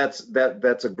 and that's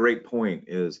a great point.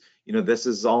 Is this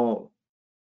is all.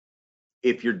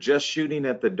 If you're just shooting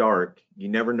at the dark, you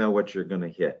never know what you're going to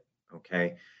hit.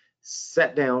 Okay,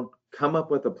 sit down, come up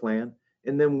with a plan,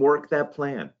 and then work that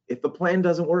plan. If the plan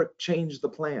doesn't work, change the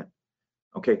plan.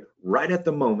 Okay, right at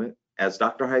the moment, as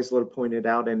Dr. Heisler pointed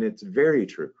out, and it's very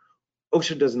true,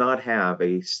 OSHA does not have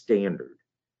a standard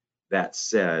that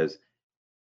says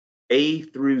A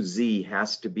through Z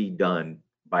has to be done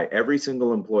by every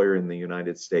single employer in the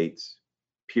United States,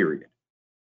 period.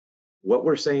 What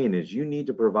we're saying is you need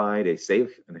to provide a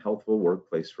safe and healthful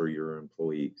workplace for your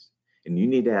employees, and you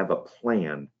need to have a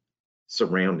plan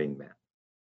surrounding that.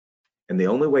 And the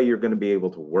only way you're going to be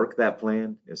able to work that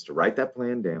plan is to write that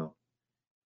plan down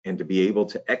and to be able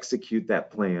to execute that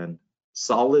plan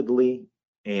solidly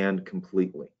and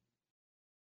completely.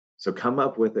 So come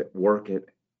up with it, work it,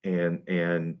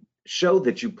 and show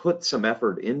that you put some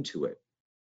effort into it.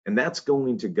 And that's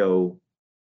going to go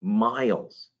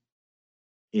miles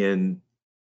in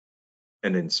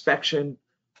an inspection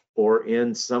or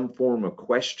in some form of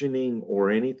questioning or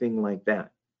anything like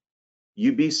that.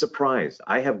 You'd be surprised.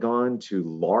 I have gone to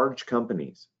large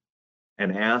companies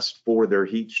and asked for their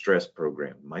heat stress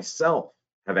program. Myself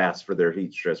have asked for their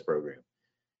heat stress program.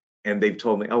 And they've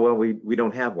told me, oh, well, we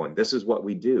don't have one. This is what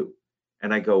we do.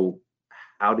 And I go,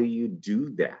 how do you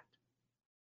do that?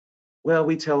 Well,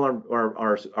 we tell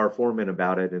our foreman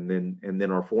about it, and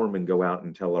then our foreman go out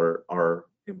and tell our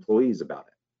employees about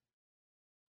it.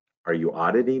 Are you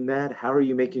auditing that? How are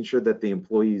you making sure that the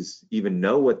employees even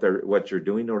know what you're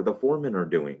doing, or the foremen are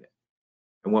doing it?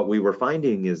 And what we were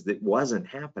finding is that it wasn't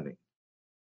happening.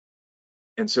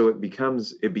 And so it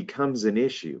becomes an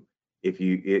issue.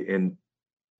 And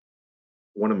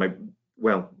one of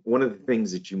the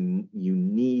things that you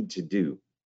need to do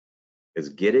is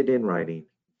get it in writing,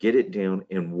 get it down,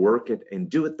 and work it, and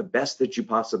do it the best that you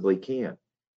possibly can,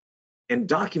 and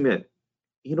document.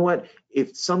 You know what?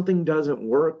 If something doesn't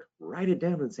work, write it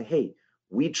down and say, hey,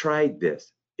 we tried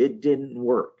this. It didn't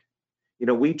work.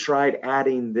 We tried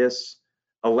adding this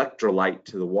electrolyte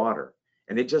to the water,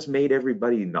 and it just made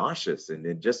everybody nauseous, and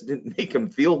it just didn't make them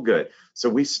feel good. So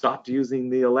we stopped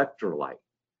using the electrolyte.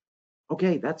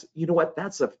 Okay, that's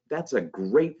a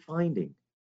great finding.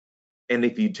 And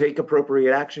if you take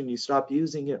appropriate action, you stop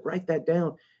using it, write that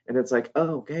down. And it's like,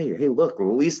 oh, okay, hey, look, at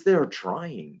least they're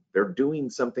trying. They're doing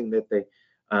something that they,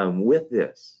 with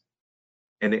this.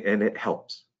 And it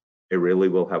helps. It really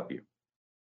will help you.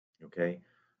 Okay.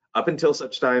 Up until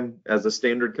such time as the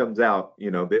standard comes out,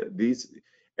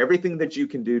 everything that you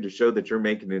can do to show that you're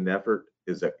making an effort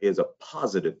is a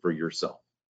positive for yourself.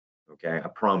 Okay. I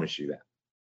promise you that.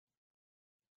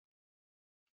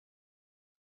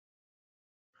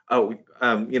 Oh,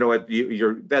 you know what?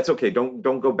 That's okay. Don't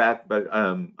go back. But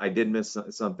I did miss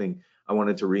something. I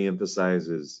wanted to reemphasize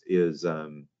is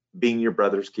being your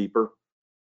brother's keeper.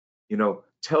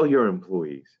 Tell your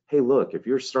employees, hey, look, if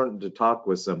you're starting to talk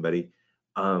with somebody,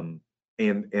 and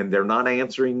they're not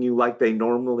answering you like they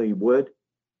normally would,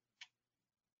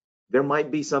 there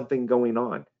might be something going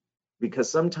on, because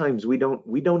sometimes we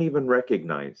don't even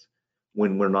recognize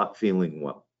when we're not feeling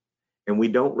well. And we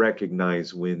don't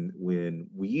recognize when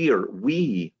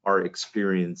we are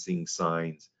experiencing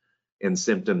signs and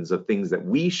symptoms of things that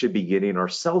we should be getting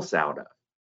ourselves out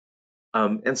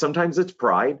of. And sometimes it's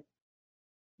pride,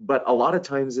 but a lot of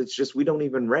times it's just we don't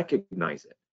even recognize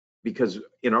it, because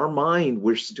in our mind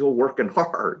we're still working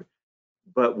hard,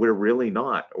 but we're really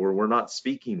not, or we're not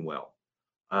speaking well.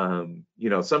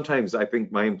 Sometimes I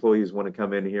think my employees want to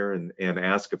come in here and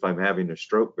ask if I'm having a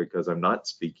stroke because I'm not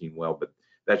speaking well, but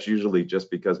that's usually just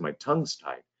because my tongue's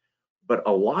tied. But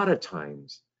a lot of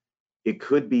times it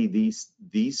could be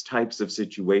these types of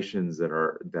situations that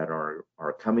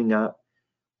are coming up.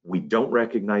 We don't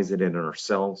recognize it in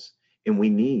ourselves, and we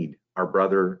need our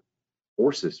brother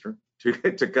or sister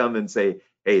to come and say,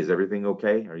 hey, is everything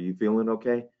okay? Are you feeling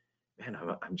okay? man,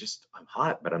 I'm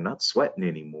hot, but I'm not sweating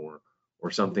anymore,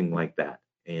 or something like that.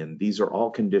 And these are all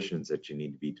conditions that you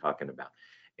need to be talking about.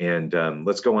 And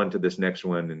let's go on to this next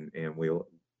one, and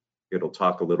it'll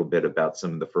talk a little bit about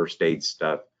some of the first aid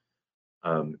stuff.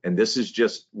 And this is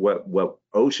just what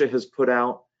OSHA has put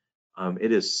out.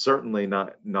 It is certainly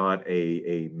not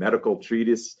a medical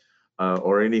treatise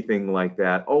or anything like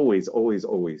that. Always, always,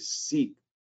 always seek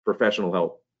professional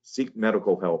help, seek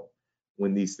medical help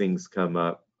when these things come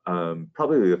up.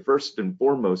 Probably the first and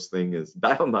foremost thing is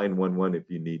dial 911 if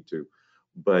you need to,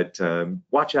 but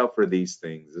watch out for these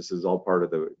things. This is all part of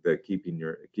the keeping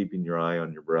your eye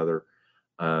on your brother.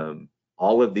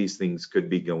 All of these things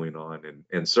could be going on,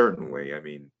 and certainly, I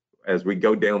mean, as we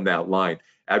go down that line,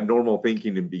 abnormal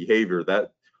thinking and behavior,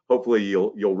 that hopefully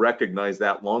you'll recognize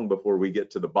that long before we get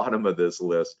to the bottom of this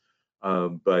list.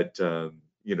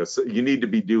 You know, so you need to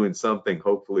be doing something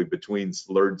hopefully between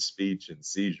slurred speech and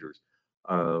seizures,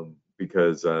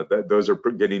 because those are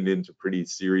getting into pretty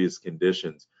serious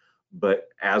conditions. But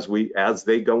as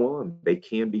they go on, they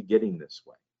can be getting this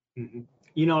way. Mm-hmm.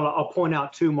 You know, I'll point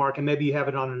out too, Mark, and maybe you have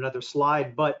it on another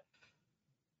slide, but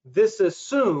this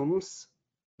assumes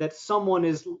that someone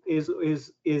is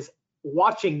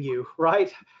watching you,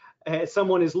 right?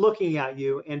 Someone is looking at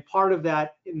you, and part of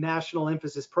that national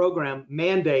emphasis program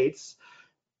mandates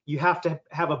you have to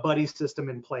have a buddy system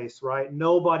in place, right?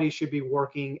 Nobody should be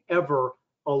working ever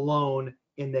alone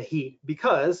in the heat,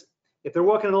 because if they're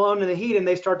working alone in the heat and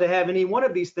they start to have any one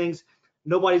of these things,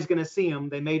 nobody's going to see them.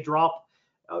 They may drop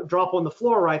on the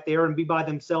floor right there and be by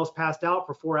themselves, passed out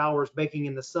for 4 hours baking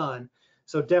in the sun.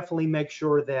 So definitely make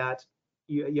sure that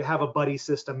you have a buddy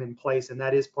system in place, and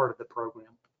that is part of the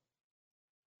program.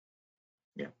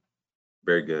 Yeah,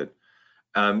 very good.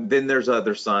 Then there's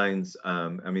other signs.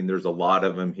 I mean, there's a lot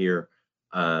of them here.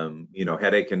 You know,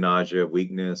 headache and nausea,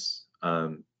 weakness,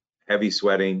 heavy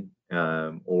sweating,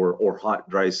 or hot,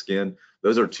 dry skin.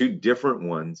 Those are two different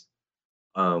ones.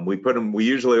 We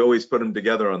usually always put them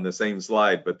together on the same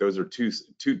slide, but those are two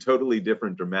totally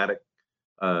different dramatic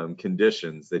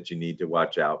conditions that you need to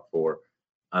watch out for.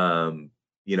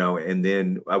 You know, and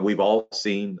then we've all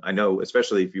seen, I know,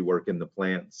 especially if you work in the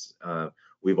plants,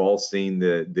 we've all seen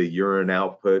the urine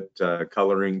output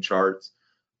coloring charts.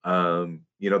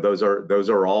 You know, those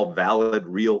are all valid,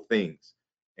 real things,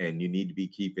 and you need to be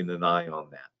keeping an eye on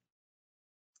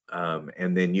that.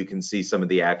 And then you can see some of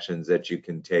the actions that you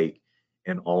can take,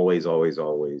 and always, always,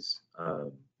 always,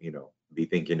 you know, be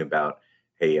thinking about,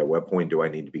 hey, at what point do I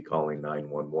need to be calling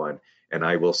 911? And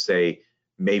I will say,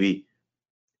 maybe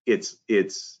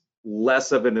it's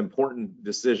less of an important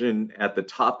decision at the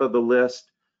top of the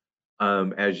list,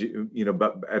 as you know,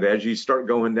 but as you start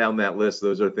going down that list,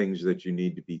 those are things that you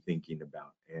need to be thinking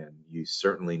about, and you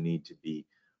certainly need to be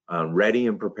ready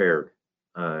and prepared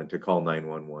to call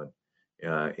 911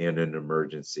 in an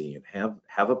emergency, and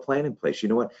have a plan in place. You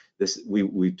know what?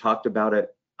 We've talked about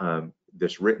it.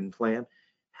 This written plan.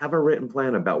 Have a written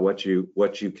plan about what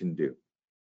you can do,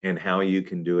 and how you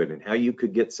can do it, and how you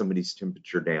could get somebody's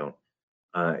temperature down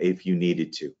if you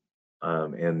needed to,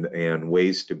 and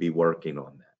ways to be working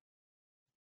on that.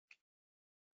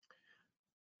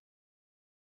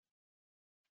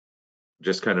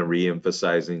 Just kind of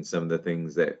re-emphasizing some of the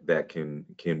things that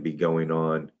can be going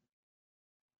on.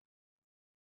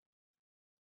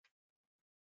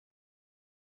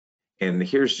 And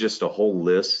here's just a whole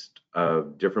list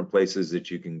of different places that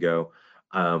you can go.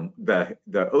 The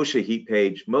OSHA heat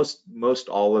page, most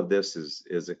all of this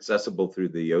is accessible through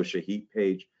the OSHA heat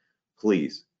page.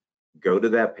 Please go to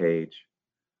that page.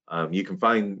 You can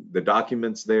find the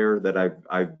documents there that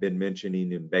I've been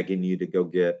mentioning and begging you to go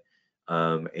get,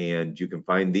 and you can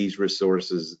find these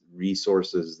resources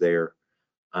there.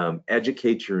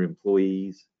 Educate your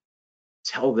employees.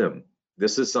 Tell them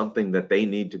this is something that they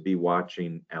need to be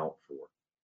watching out for,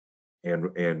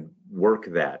 and work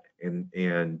that, and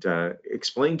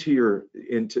explain to your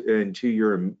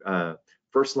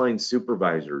first line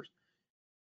supervisors.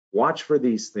 Watch for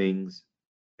these things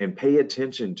and pay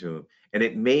attention to them. And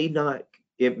it may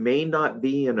not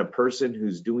be in a person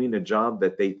who's doing a job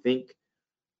that they think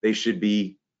they should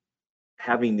be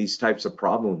having these types of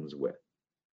problems with.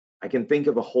 I can think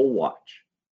of a whole watch.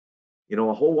 You know,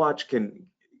 a whole watch can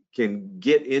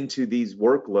get into these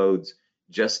workloads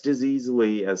just as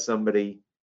easily as somebody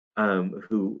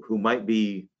who might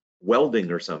be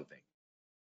welding or something.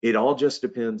 It all just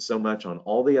depends so much on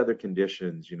all the other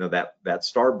conditions. You know, that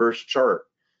starburst chart,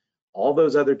 all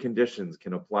those other conditions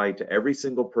can apply to every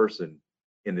single person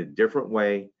in a different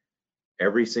way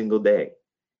every single day.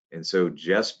 And so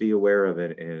just be aware of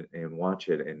it, and watch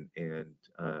it, and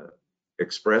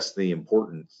express the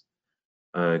importance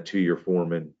to your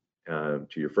foreman to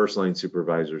your first line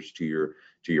supervisors, to your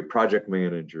project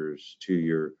managers,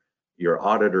 to your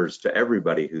auditors, to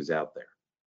everybody who's out there.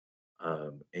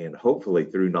 And hopefully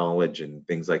through knowledge and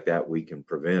things like that, we can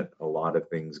prevent a lot of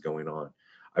things going on.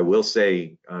 I will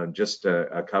say just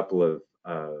a couple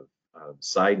of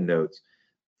side notes,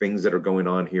 things that are going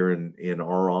on here in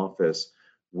our office.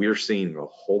 We're seeing a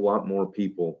whole lot more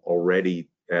people already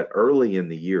early in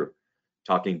the year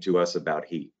talking to us about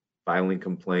heat, filing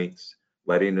complaints,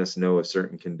 letting us know of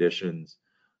certain conditions.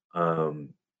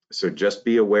 So just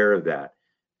be aware of that.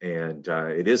 And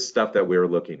it is stuff that we're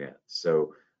looking at.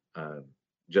 So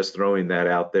just throwing that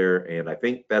out there. And I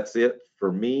think that's it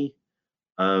for me.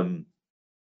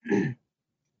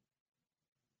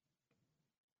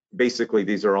 Basically,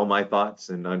 these are all my thoughts,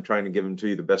 and I'm trying to give them to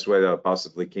you the best way that I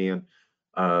possibly can.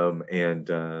 But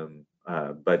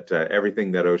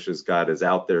everything that OSHA's got is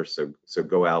out there, so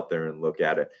go out there and look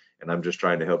at it. And I'm just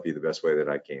trying to help you the best way that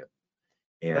I can.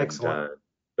 And Excellent.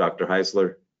 Dr.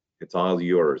 Heisler, it's all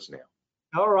yours now.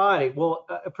 All righty. Well,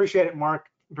 appreciate it, Mark.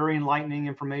 Very enlightening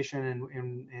information,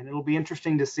 and it'll be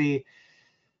interesting to see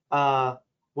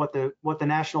what the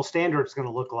national standard is going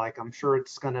to look like. I'm sure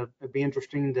it's going to be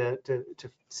interesting to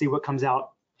see what comes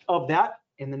out of that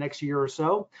in the next year or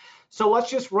so. So let's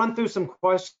just run through some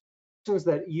questions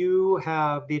that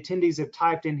the attendees have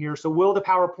typed in here. So will the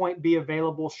PowerPoint be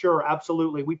available? Sure,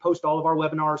 absolutely. We post all of our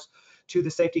webinars to the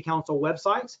Safety Council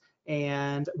websites,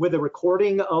 and with a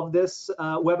recording of this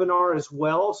webinar as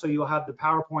well. So you'll have the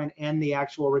PowerPoint and the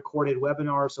actual recorded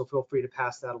webinar. So feel free to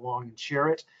pass that along and share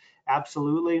it.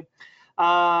 Absolutely.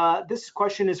 This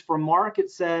question is from Mark. It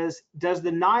says, does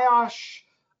the NIOSH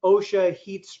OSHA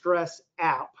Heat Stress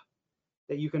app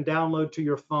that you can download to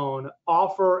your phone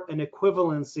offer an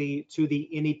equivalency to the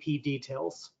NEP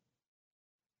details?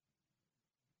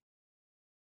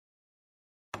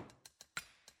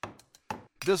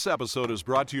 This episode is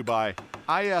brought to you by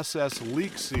ISS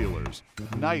Leak Sealers,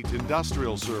 Knight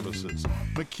Industrial Services,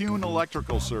 McCune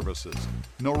Electrical Services,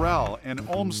 Norel and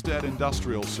Olmsted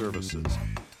Industrial Services.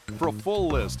 For a full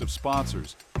list of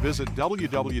sponsors, visit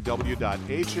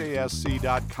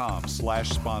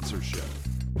www.hasc.com/sponsorship.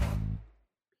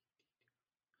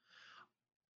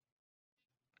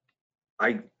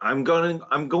 I'm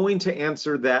going to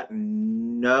answer that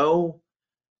no,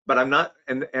 but I'm not,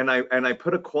 and I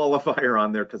put a qualifier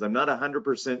on there because I'm not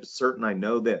 100% certain I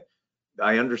know that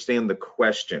I understand the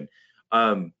question.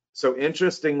 So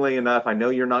interestingly enough, I know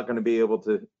you're not going to be able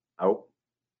to,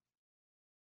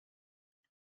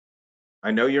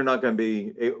 I know you're not going to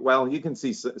be, well, you can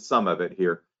see some of it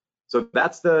here. So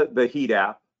that's the heat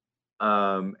app.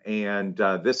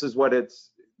 This is what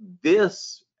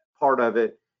this part of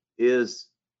it is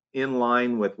in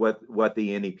line with what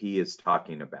the NEP is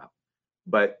talking about.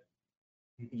 But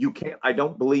I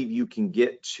don't believe you can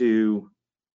get to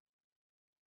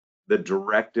the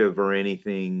directive or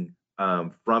anything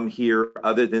from here,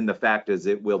 other than the fact is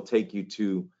it will take you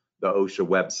to the OSHA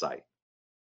website.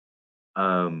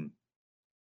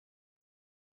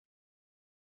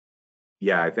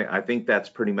 Yeah, I think that's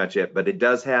pretty much it. But it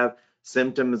does have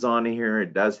symptoms on here.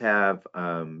 It does have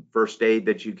first aid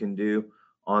that you can do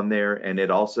on there, and it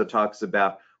also talks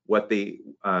about what the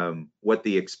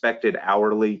expected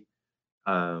hourly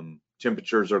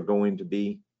temperatures are going to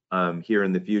be here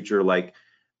in the future. Like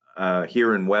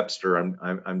here in Webster,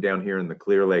 I'm down here in the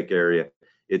Clear Lake area.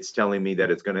 It's telling me that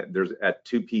there's at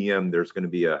 2 p.m. there's going to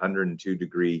be 102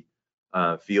 degree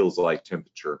feels like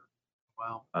temperature.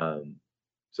 Wow.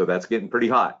 So that's getting pretty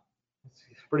hot.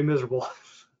 It's pretty miserable.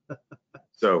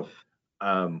 So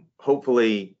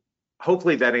hopefully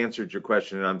that answered your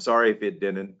question. And I'm sorry if it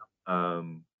didn't.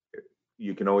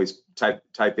 You can always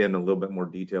type in a little bit more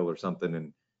detail or something,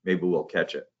 and maybe we'll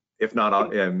catch it. If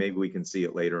not, maybe we can see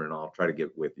it later, and I'll try to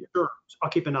get with you. Sure, I'll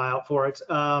keep an eye out for it.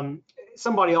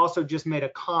 Somebody also just made a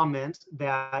comment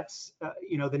that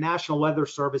the National Weather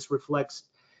Service reflects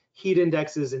heat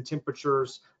indexes and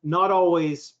temperatures not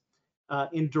always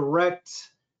in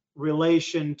direct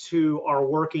relation to our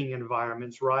working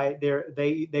environments, right?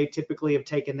 They typically have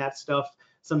taken that stuff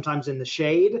sometimes in the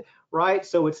shade, right?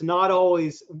 So it's not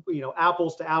always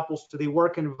apples to apples to the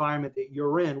work environment that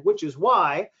you're in, which is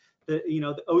why the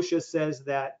OSHA says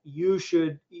that you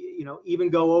should even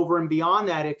go over and beyond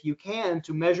that if you can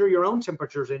to measure your own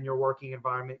temperatures in your working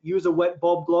environment. Use a wet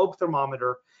bulb globe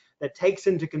thermometer that takes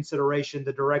into consideration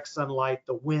the direct sunlight,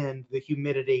 the wind, the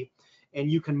humidity,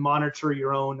 and you can monitor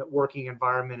your own working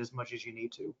environment as much as you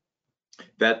need to.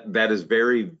 That is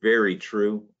very, very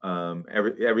true.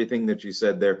 Everything that you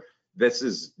said there,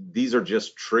 these are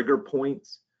just trigger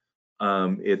points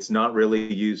It's not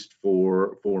really used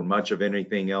for much of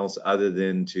anything else other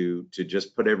than to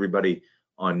just put everybody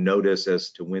on notice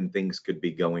as to when things could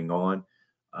be going on.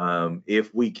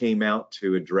 If we came out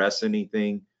to address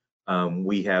anything,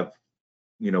 we have,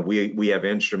 we have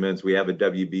instruments, we have a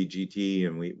WBGT,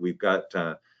 and we've got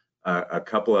a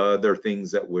couple of other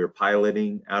things that we're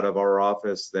piloting out of our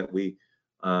office that we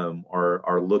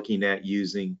are looking at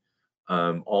using,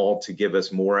 all to give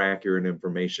us more accurate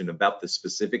information about the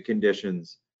specific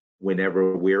conditions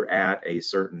whenever we're at a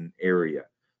certain area.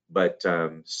 But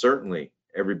certainly,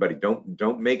 everybody,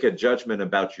 don't make a judgment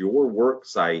about your work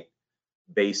site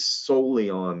based solely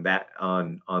on that,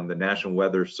 on the National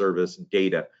Weather Service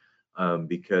data,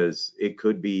 because it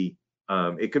could be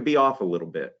off a little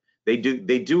bit. They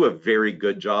do a very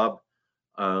good job,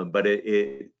 but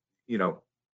it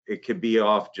could be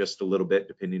off just a little bit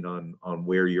depending on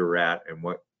where you're at and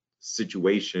what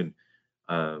situation,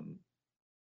 well,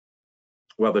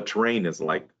 the terrain is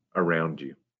like around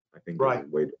you, I think is a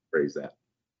way to phrase that.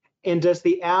 And does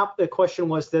the app, the question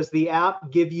was, does the app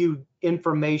give you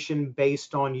information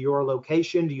based on your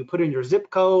location? Do you put in your zip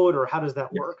code, or how does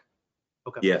that work?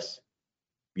 Okay. Yes.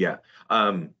 Yeah.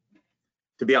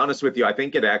 To be honest with you, I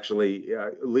think it actually,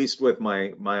 at least with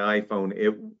my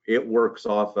iPhone, it works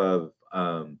off of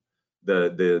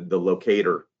the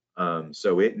locator,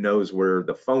 so it knows where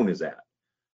the phone is at,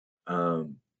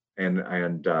 and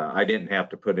I didn't have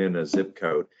to put in a zip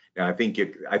code. Now I think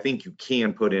you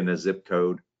can put in a zip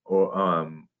code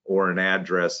or an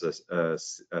address, a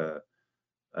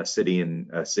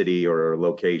city or a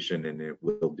location, and it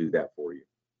will do that for you.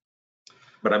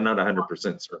 But I'm not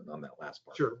 100% certain on that last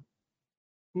part. Sure.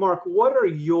 Mark, what are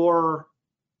your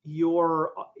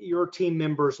team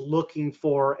members looking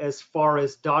for as far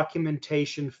as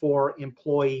documentation for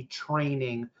employee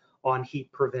training on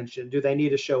heat prevention? Do they need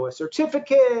to show a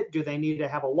certificate? Do they need to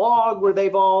have a log where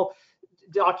they've all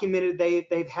documented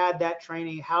they've had that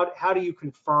training? How do you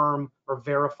confirm or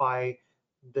verify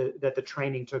that the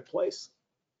training took place?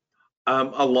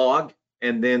 A log,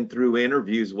 and then through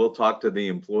interviews we'll talk to the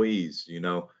employees,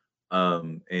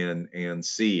 and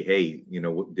see, hey,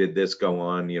 did this go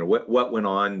on? What went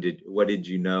on? What did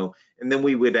you know? And then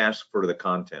we would ask for the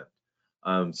content.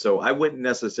 So I wouldn't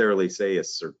necessarily say a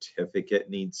certificate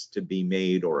needs to be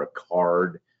made or a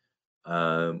card,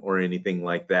 or anything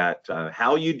like that.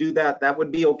 How you do that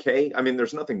would be okay. I mean,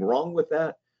 there's nothing wrong with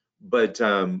that, but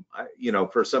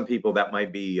for some people that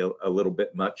might be a little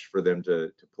bit much for them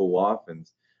to pull off.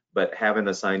 But having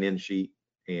a sign-in sheet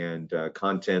and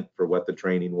content for what the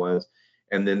training was,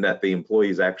 and then that the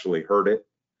employees actually heard it,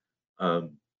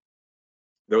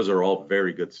 those are all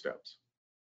very good steps.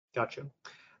 Gotcha.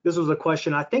 This was a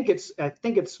question, I think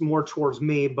it's more towards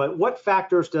me, but what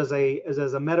factors does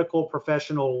a medical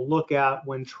professional look at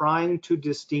when trying to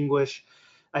distinguish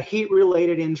a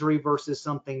heat-related injury versus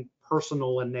something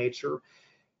personal in nature?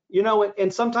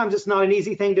 And sometimes it's not an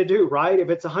easy thing to do, right? If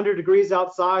it's 100 degrees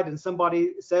outside and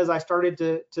somebody says, I started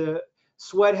to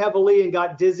sweat heavily and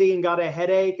got dizzy and got a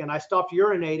headache and I stopped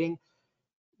urinating,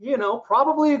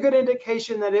 probably a good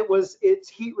indication that it's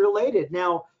heat related.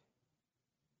 Now,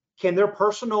 can their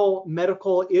personal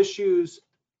medical issues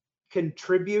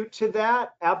contribute to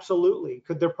that? Absolutely.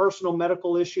 Could their personal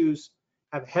medical issues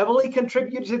have heavily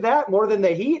contributed to that more than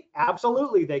the heat?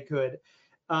 Absolutely, they could.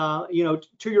 To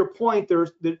your point,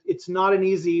 it's not an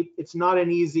easy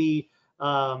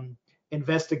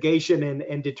investigation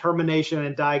and determination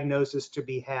and diagnosis to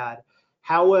be had.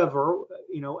 However,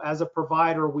 as a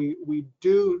provider, we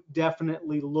do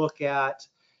definitely look at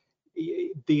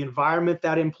the environment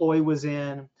that employee was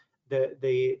in,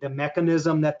 the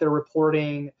mechanism that they're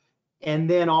reporting, and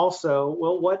then also,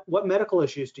 well, what medical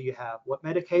issues do you have? What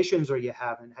medications are you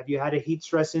having? Have you had a heat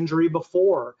stress injury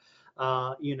before?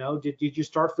 Did you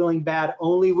start feeling bad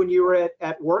only when you were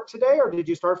at work today, or did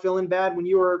you start feeling bad when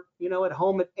you were, at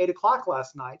home at 8 o'clock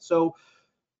last night? So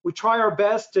we try our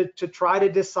best to try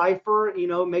to decipher,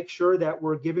 make sure that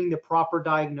we're giving the proper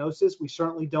diagnosis. We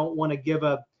certainly don't want to give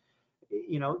us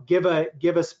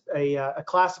a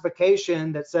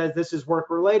classification that says this is work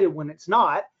related when it's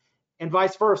not, and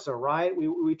vice versa, right?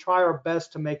 We try our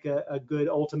best to make a good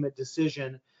ultimate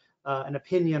decision, an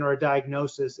opinion or a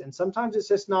diagnosis, and sometimes it's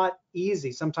just not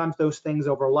easy. Sometimes those things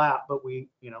overlap, but we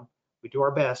do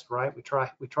our best, right? We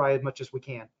try as much as we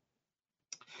can.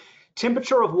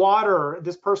 Temperature of water,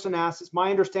 this person asks, it's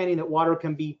my understanding that water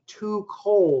can be too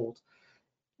cold.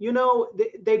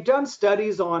 They've done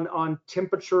studies on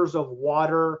temperatures of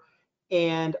water,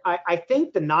 and I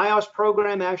think the NIOSH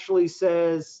program actually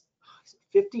says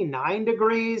 59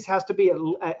 degrees has to be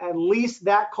at least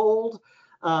that cold,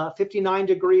 59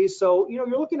 degrees. So, you're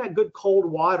looking at good cold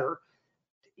water.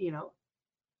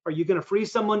 are you going to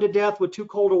freeze someone to death with too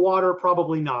cold of water?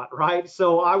 Probably not, right?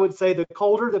 So I would say the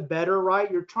colder, the better, right?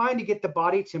 You're trying to get the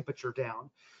body temperature down.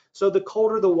 So the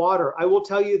colder the water. I will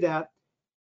tell you that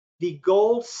the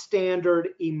gold standard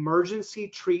emergency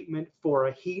treatment for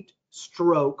a heat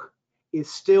stroke is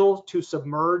still to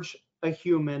submerge a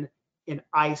human in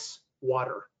ice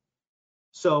water.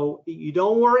 So you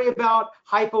don't worry about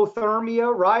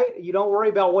hypothermia, right? You don't worry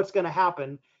about what's going to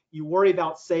happen. You worry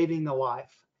about saving the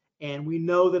life. And we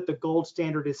know that the gold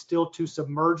standard is still to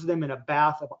submerge them in a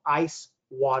bath of ice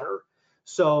water.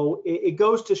 So it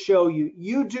goes to show you,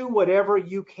 you do whatever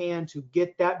you can to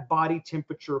get that body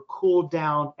temperature cooled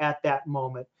down at that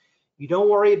moment. You don't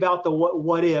worry about the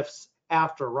what ifs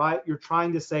after, right? You're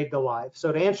trying to save the life.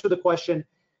 So to answer the question,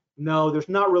 no, there's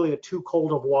not really a too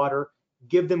cold of water.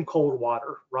 Give them cold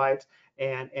water, right?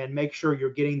 And make sure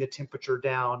you're getting the temperature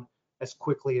down as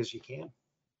quickly as you can.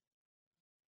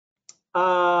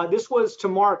 This was to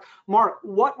Mark. Mark,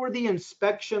 what were the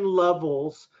inspection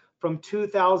levels from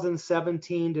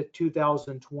 2017 to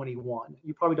 2021?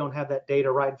 You probably don't have that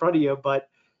data right in front of you, but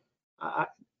I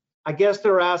guess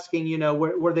they're asking,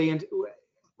 were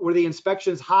the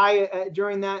inspections high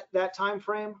during that time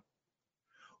frame?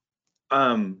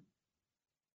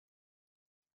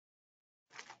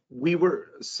 We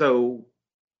were, so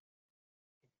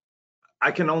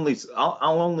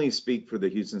I'll only speak for the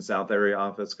Houston South area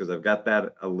office because I've got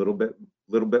that a little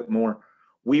bit more.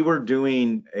 We were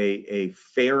doing a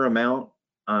fair amount.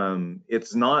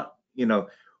 It's not,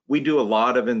 we do a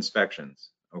lot of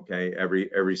inspections, okay,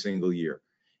 every single year.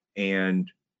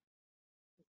 And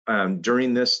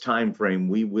during this time frame,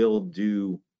 we will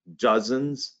do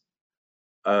dozens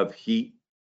of heat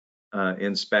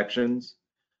inspections,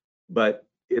 but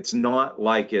it's not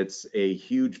like it's a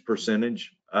huge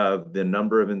percentage of the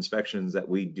number of inspections that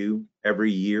we do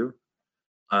every year.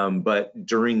 But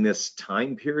during this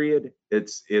time period,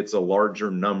 it's a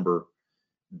larger number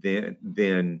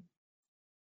than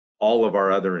all of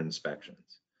our other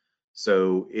inspections.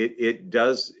 So it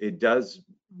does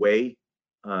weigh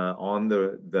on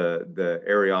the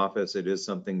area office. It is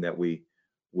something that we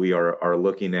are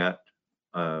looking at,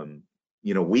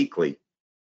 weekly,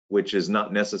 which is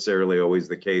not necessarily always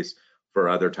the case for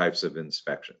other types of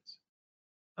inspections.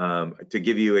 To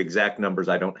give you exact numbers,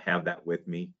 I don't have that with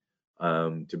me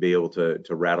to be able to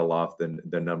rattle off the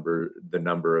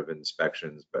number of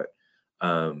inspections. But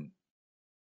up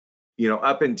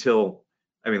until,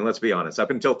 let's be honest,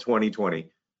 up until 2020,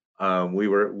 we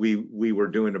were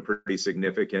doing a pretty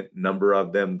significant number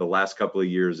of them. The last couple of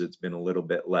years, it's been a little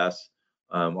bit less,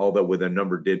 although the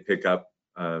number did pick up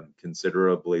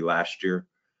considerably last year.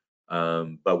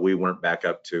 But we weren't back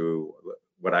up to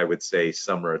what I would say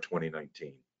summer of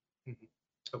 2019.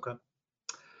 Okay.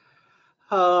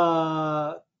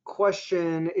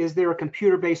 Question, is there a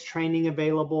computer-based training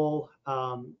available?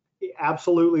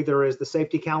 Absolutely, there is. The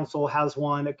Safety Council has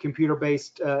one, a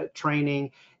computer-based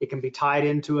training. It can be tied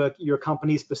into your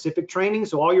company's specific training,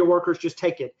 so all your workers just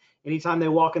take it. Anytime they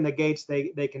walk in the gates,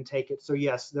 they can take it. So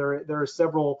yes, there are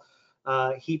several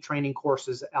heat training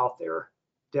courses out there.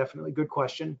 Definitely, good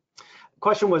question.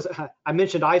 Question was, I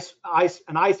mentioned an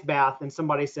ice bath, and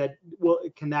somebody said, well,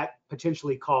 can that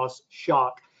potentially cause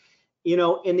shock?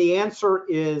 And the answer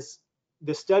is,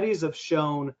 the studies have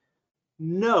shown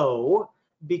no,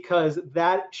 because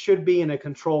that should be in a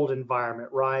controlled environment,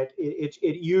 right? It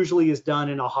usually is done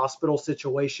in a hospital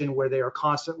situation where they are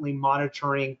constantly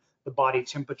monitoring the body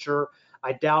temperature.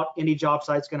 I doubt any job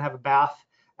site's going to have a bath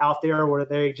out there where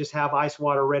they just have ice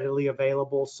water readily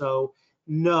available. So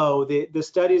no, the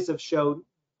studies have showed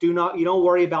you don't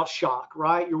worry about shock,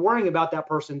 right? You're worrying about that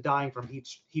person dying from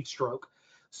heat stroke.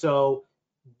 So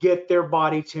get their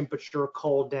body temperature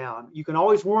cooled down. You can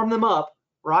always warm them up,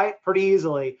 right? Pretty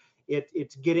easily.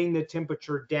 It's getting the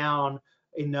temperature down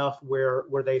enough where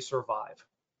they survive.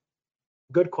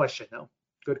 Good question, though.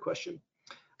 Good question.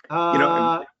 Go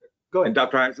ahead. And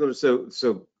Dr. Heisler,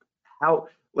 so how?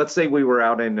 Let's say we were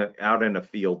out in a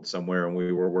field somewhere and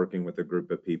we were working with a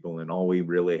group of people, and all we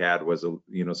really had was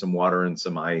some water and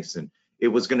some ice, and it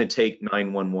was going to take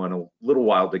 911 a little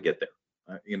while to get there.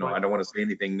 Right. I don't want to say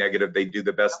anything negative. They do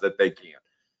the best that they can.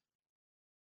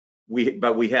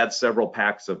 But we had several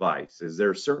packs of ice. Is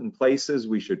there certain places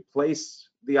we should place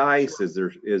the ice?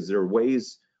 Sure. Is there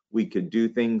ways we could do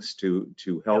things to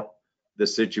help the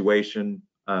situation?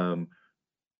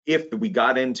 If we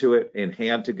got into it and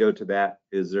had to go to that,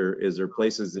 is there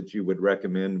places that you would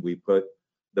recommend we put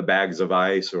the bags of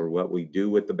ice, or what we do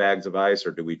with the bags of ice,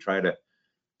 or do we try to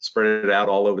spread it out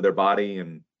all over their body,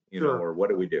 and Sure. or what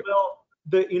do we do? Well,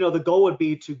 the goal would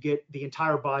be to get the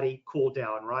entire body cooled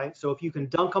down, right? So if you can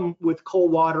dunk them with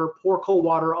cold water, pour cold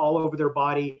water all over their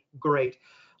body, great.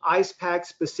 Ice packs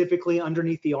specifically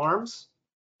underneath the arms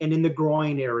and in the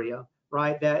groin area,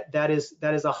 right? That is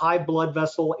a high blood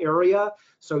vessel area,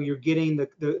 so you're getting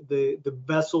the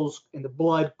vessels and the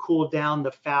blood cooled down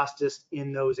the fastest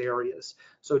in those areas.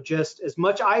 So just as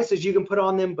much ice as you can put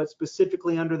on them, but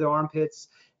specifically under the armpits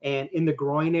and in the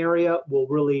groin area will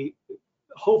really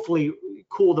hopefully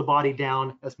cool the body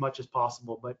down as much as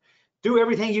possible. But do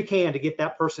everything you can to get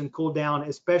that person cooled down,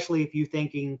 especially if you're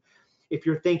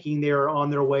thinking they're on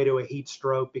their way to a heat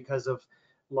stroke because of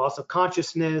loss of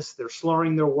consciousness, they're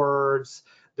slurring their words,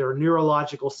 their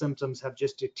neurological symptoms have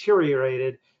just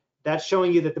deteriorated. That's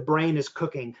showing you that the brain is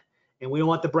cooking, and we don't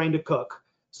want the brain to cook.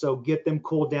 So get them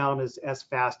cooled down as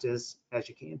fast as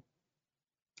you can.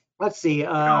 Let's see.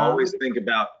 I always think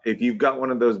about, if you've got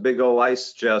one of those big old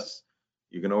ice chests,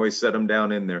 you can always set them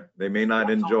down in there. They may not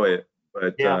enjoy it,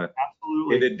 but yeah,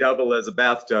 absolutely. it'd double as a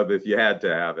bathtub if you had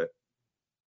to have it.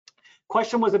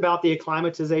 Question was about the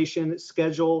acclimatization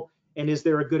schedule, and is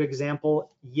there a good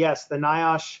example? Yes, the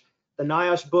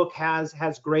NIOSH book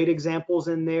has great examples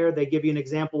in there. They give you an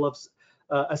example of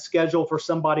a schedule for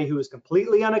somebody who is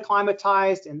completely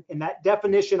unacclimatized, and that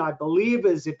definition, I believe,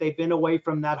 is if they've been away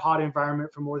from that hot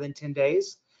environment for more than 10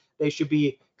 days, they should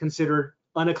be considered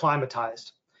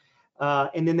unacclimatized.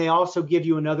 And then they also give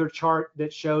you another chart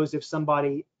that shows if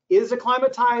somebody is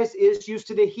acclimatized, is used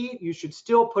to the heat, you should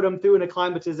still put them through an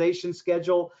acclimatization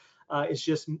schedule. It's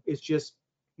just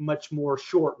much more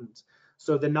shortened.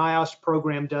 So the NIOSH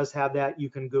program does have that. You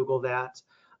can Google that.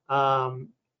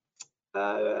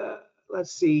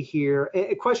 Let's see here.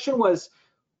 A question was,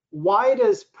 why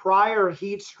does prior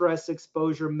heat stress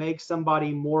exposure make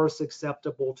somebody more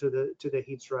susceptible to the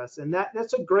heat stress? And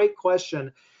that's a great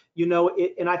question.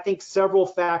 And I think several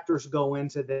factors go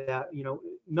into that.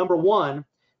 Number one,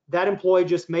 that employee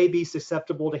just may be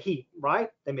susceptible to heat, right?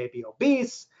 They may be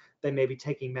obese, they may be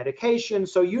taking medication.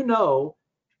 So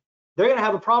they're going to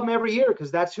have a problem every year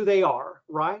because that's who they are,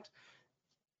 right?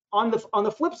 On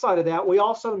the flip side of that, we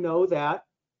also know that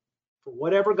for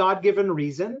whatever God-given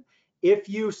reason, if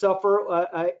you suffer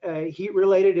a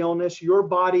heat-related illness, your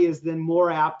body is then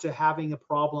more apt to having a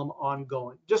problem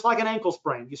ongoing. Just like an ankle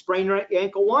sprain. You sprain your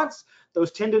ankle once,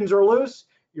 those tendons are loose,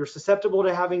 you're susceptible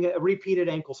to having repeated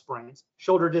ankle sprains.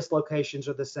 Shoulder dislocations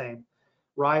are the same,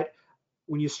 right?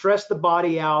 When you stress the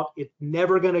body out, it's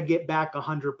never going to get back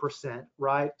 100%,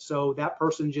 right? So that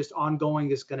person just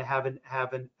ongoing is going to have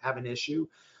an issue.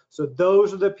 So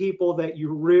those are the people that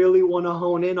you really want to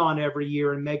hone in on every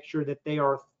year and make sure that they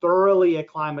are thoroughly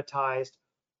acclimatized.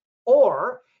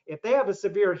 Or if they have a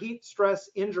severe heat stress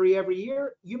injury every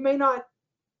year, you may not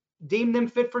deem them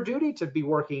fit for duty to be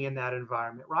working in that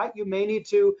environment, right? You may need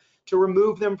to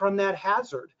remove them from that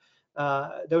hazard.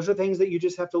 Those are things that you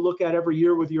just have to look at every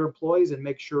year with your employees and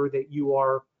make sure that you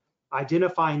are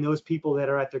identifying those people that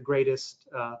are at the greatest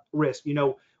risk.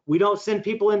 We don't send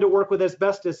people into work with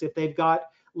asbestos if they've got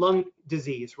lung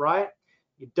disease, right?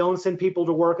 You don't send people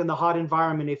to work in the hot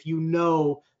environment if you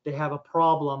know they have a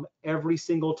problem every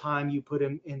single time you put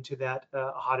them into that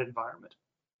hot environment.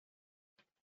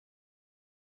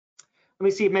 Let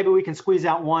me see if maybe we can squeeze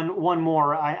out one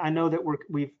more. I know that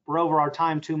we're over our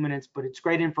time, 2 minutes, but it's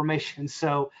great information.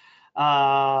 So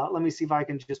let me see if I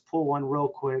can just pull one real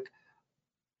quick.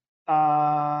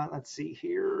 Let's see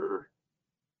here.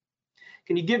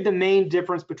 Can you give the main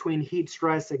difference between heat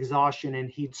stress, exhaustion, and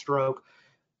heat stroke?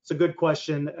 It's a good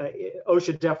question.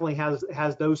 OSHA definitely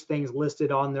has those things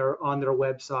listed on their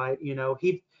website.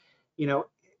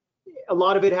 A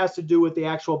lot of it has to do with the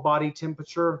actual body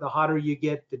temperature. The hotter you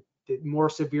get, the more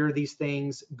severe these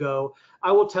things go.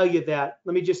 I will tell you that.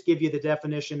 Let me just give you the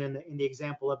definition in the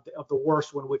example of the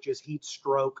worst one, which is heat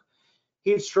stroke.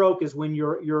 Heat stroke is when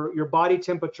your body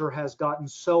temperature has gotten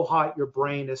so hot your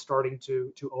brain is starting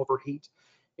to overheat.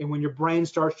 And when your brain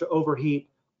starts to overheat,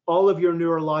 all of your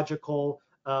neurological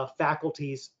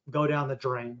faculties go down the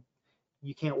drain.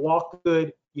 You can't walk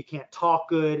good, you can't talk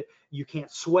good, you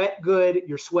can't sweat good,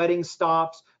 your sweating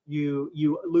stops,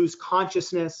 you lose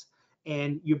consciousness,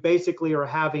 and you basically are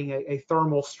having a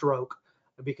thermal stroke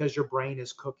because your brain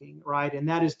is cooking, right? And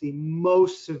that is the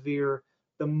most severe,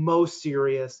 the most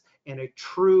serious, and a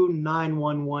true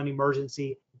 911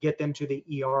 emergency. Get them to the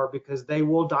ER because they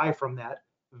will die from that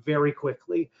very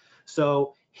quickly.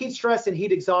 So heat stress and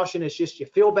heat exhaustion is just you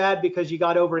feel bad because you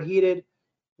got overheated.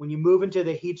 When you move into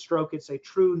the heat stroke, it's a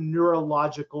true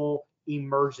neurological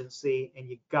emergency, and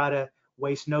you gotta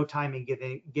waste no time in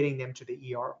getting them to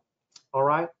the ER. All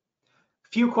right.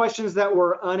 few questions that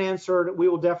were unanswered. We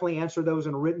will definitely answer those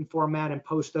in written format and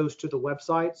post those to the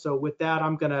website. So with that,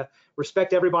 I'm going to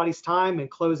respect everybody's time and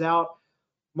close out.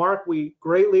 Mark, we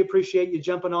greatly appreciate you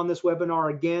jumping on this webinar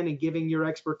again and giving your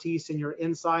expertise and your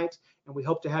insights. And we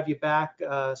hope to have you back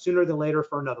sooner than later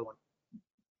for another one.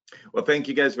 Well, thank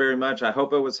you guys very much. I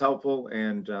hope it was helpful,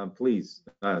 and please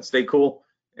stay cool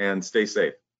and stay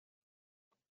safe.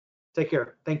 Take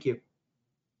care. Thank you.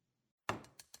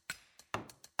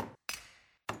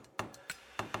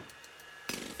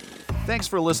 Thanks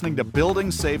for listening to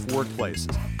Building Safe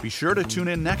Workplaces. Be sure to tune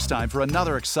in next time for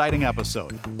another exciting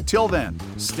episode. Till then,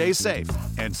 stay safe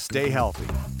and stay healthy.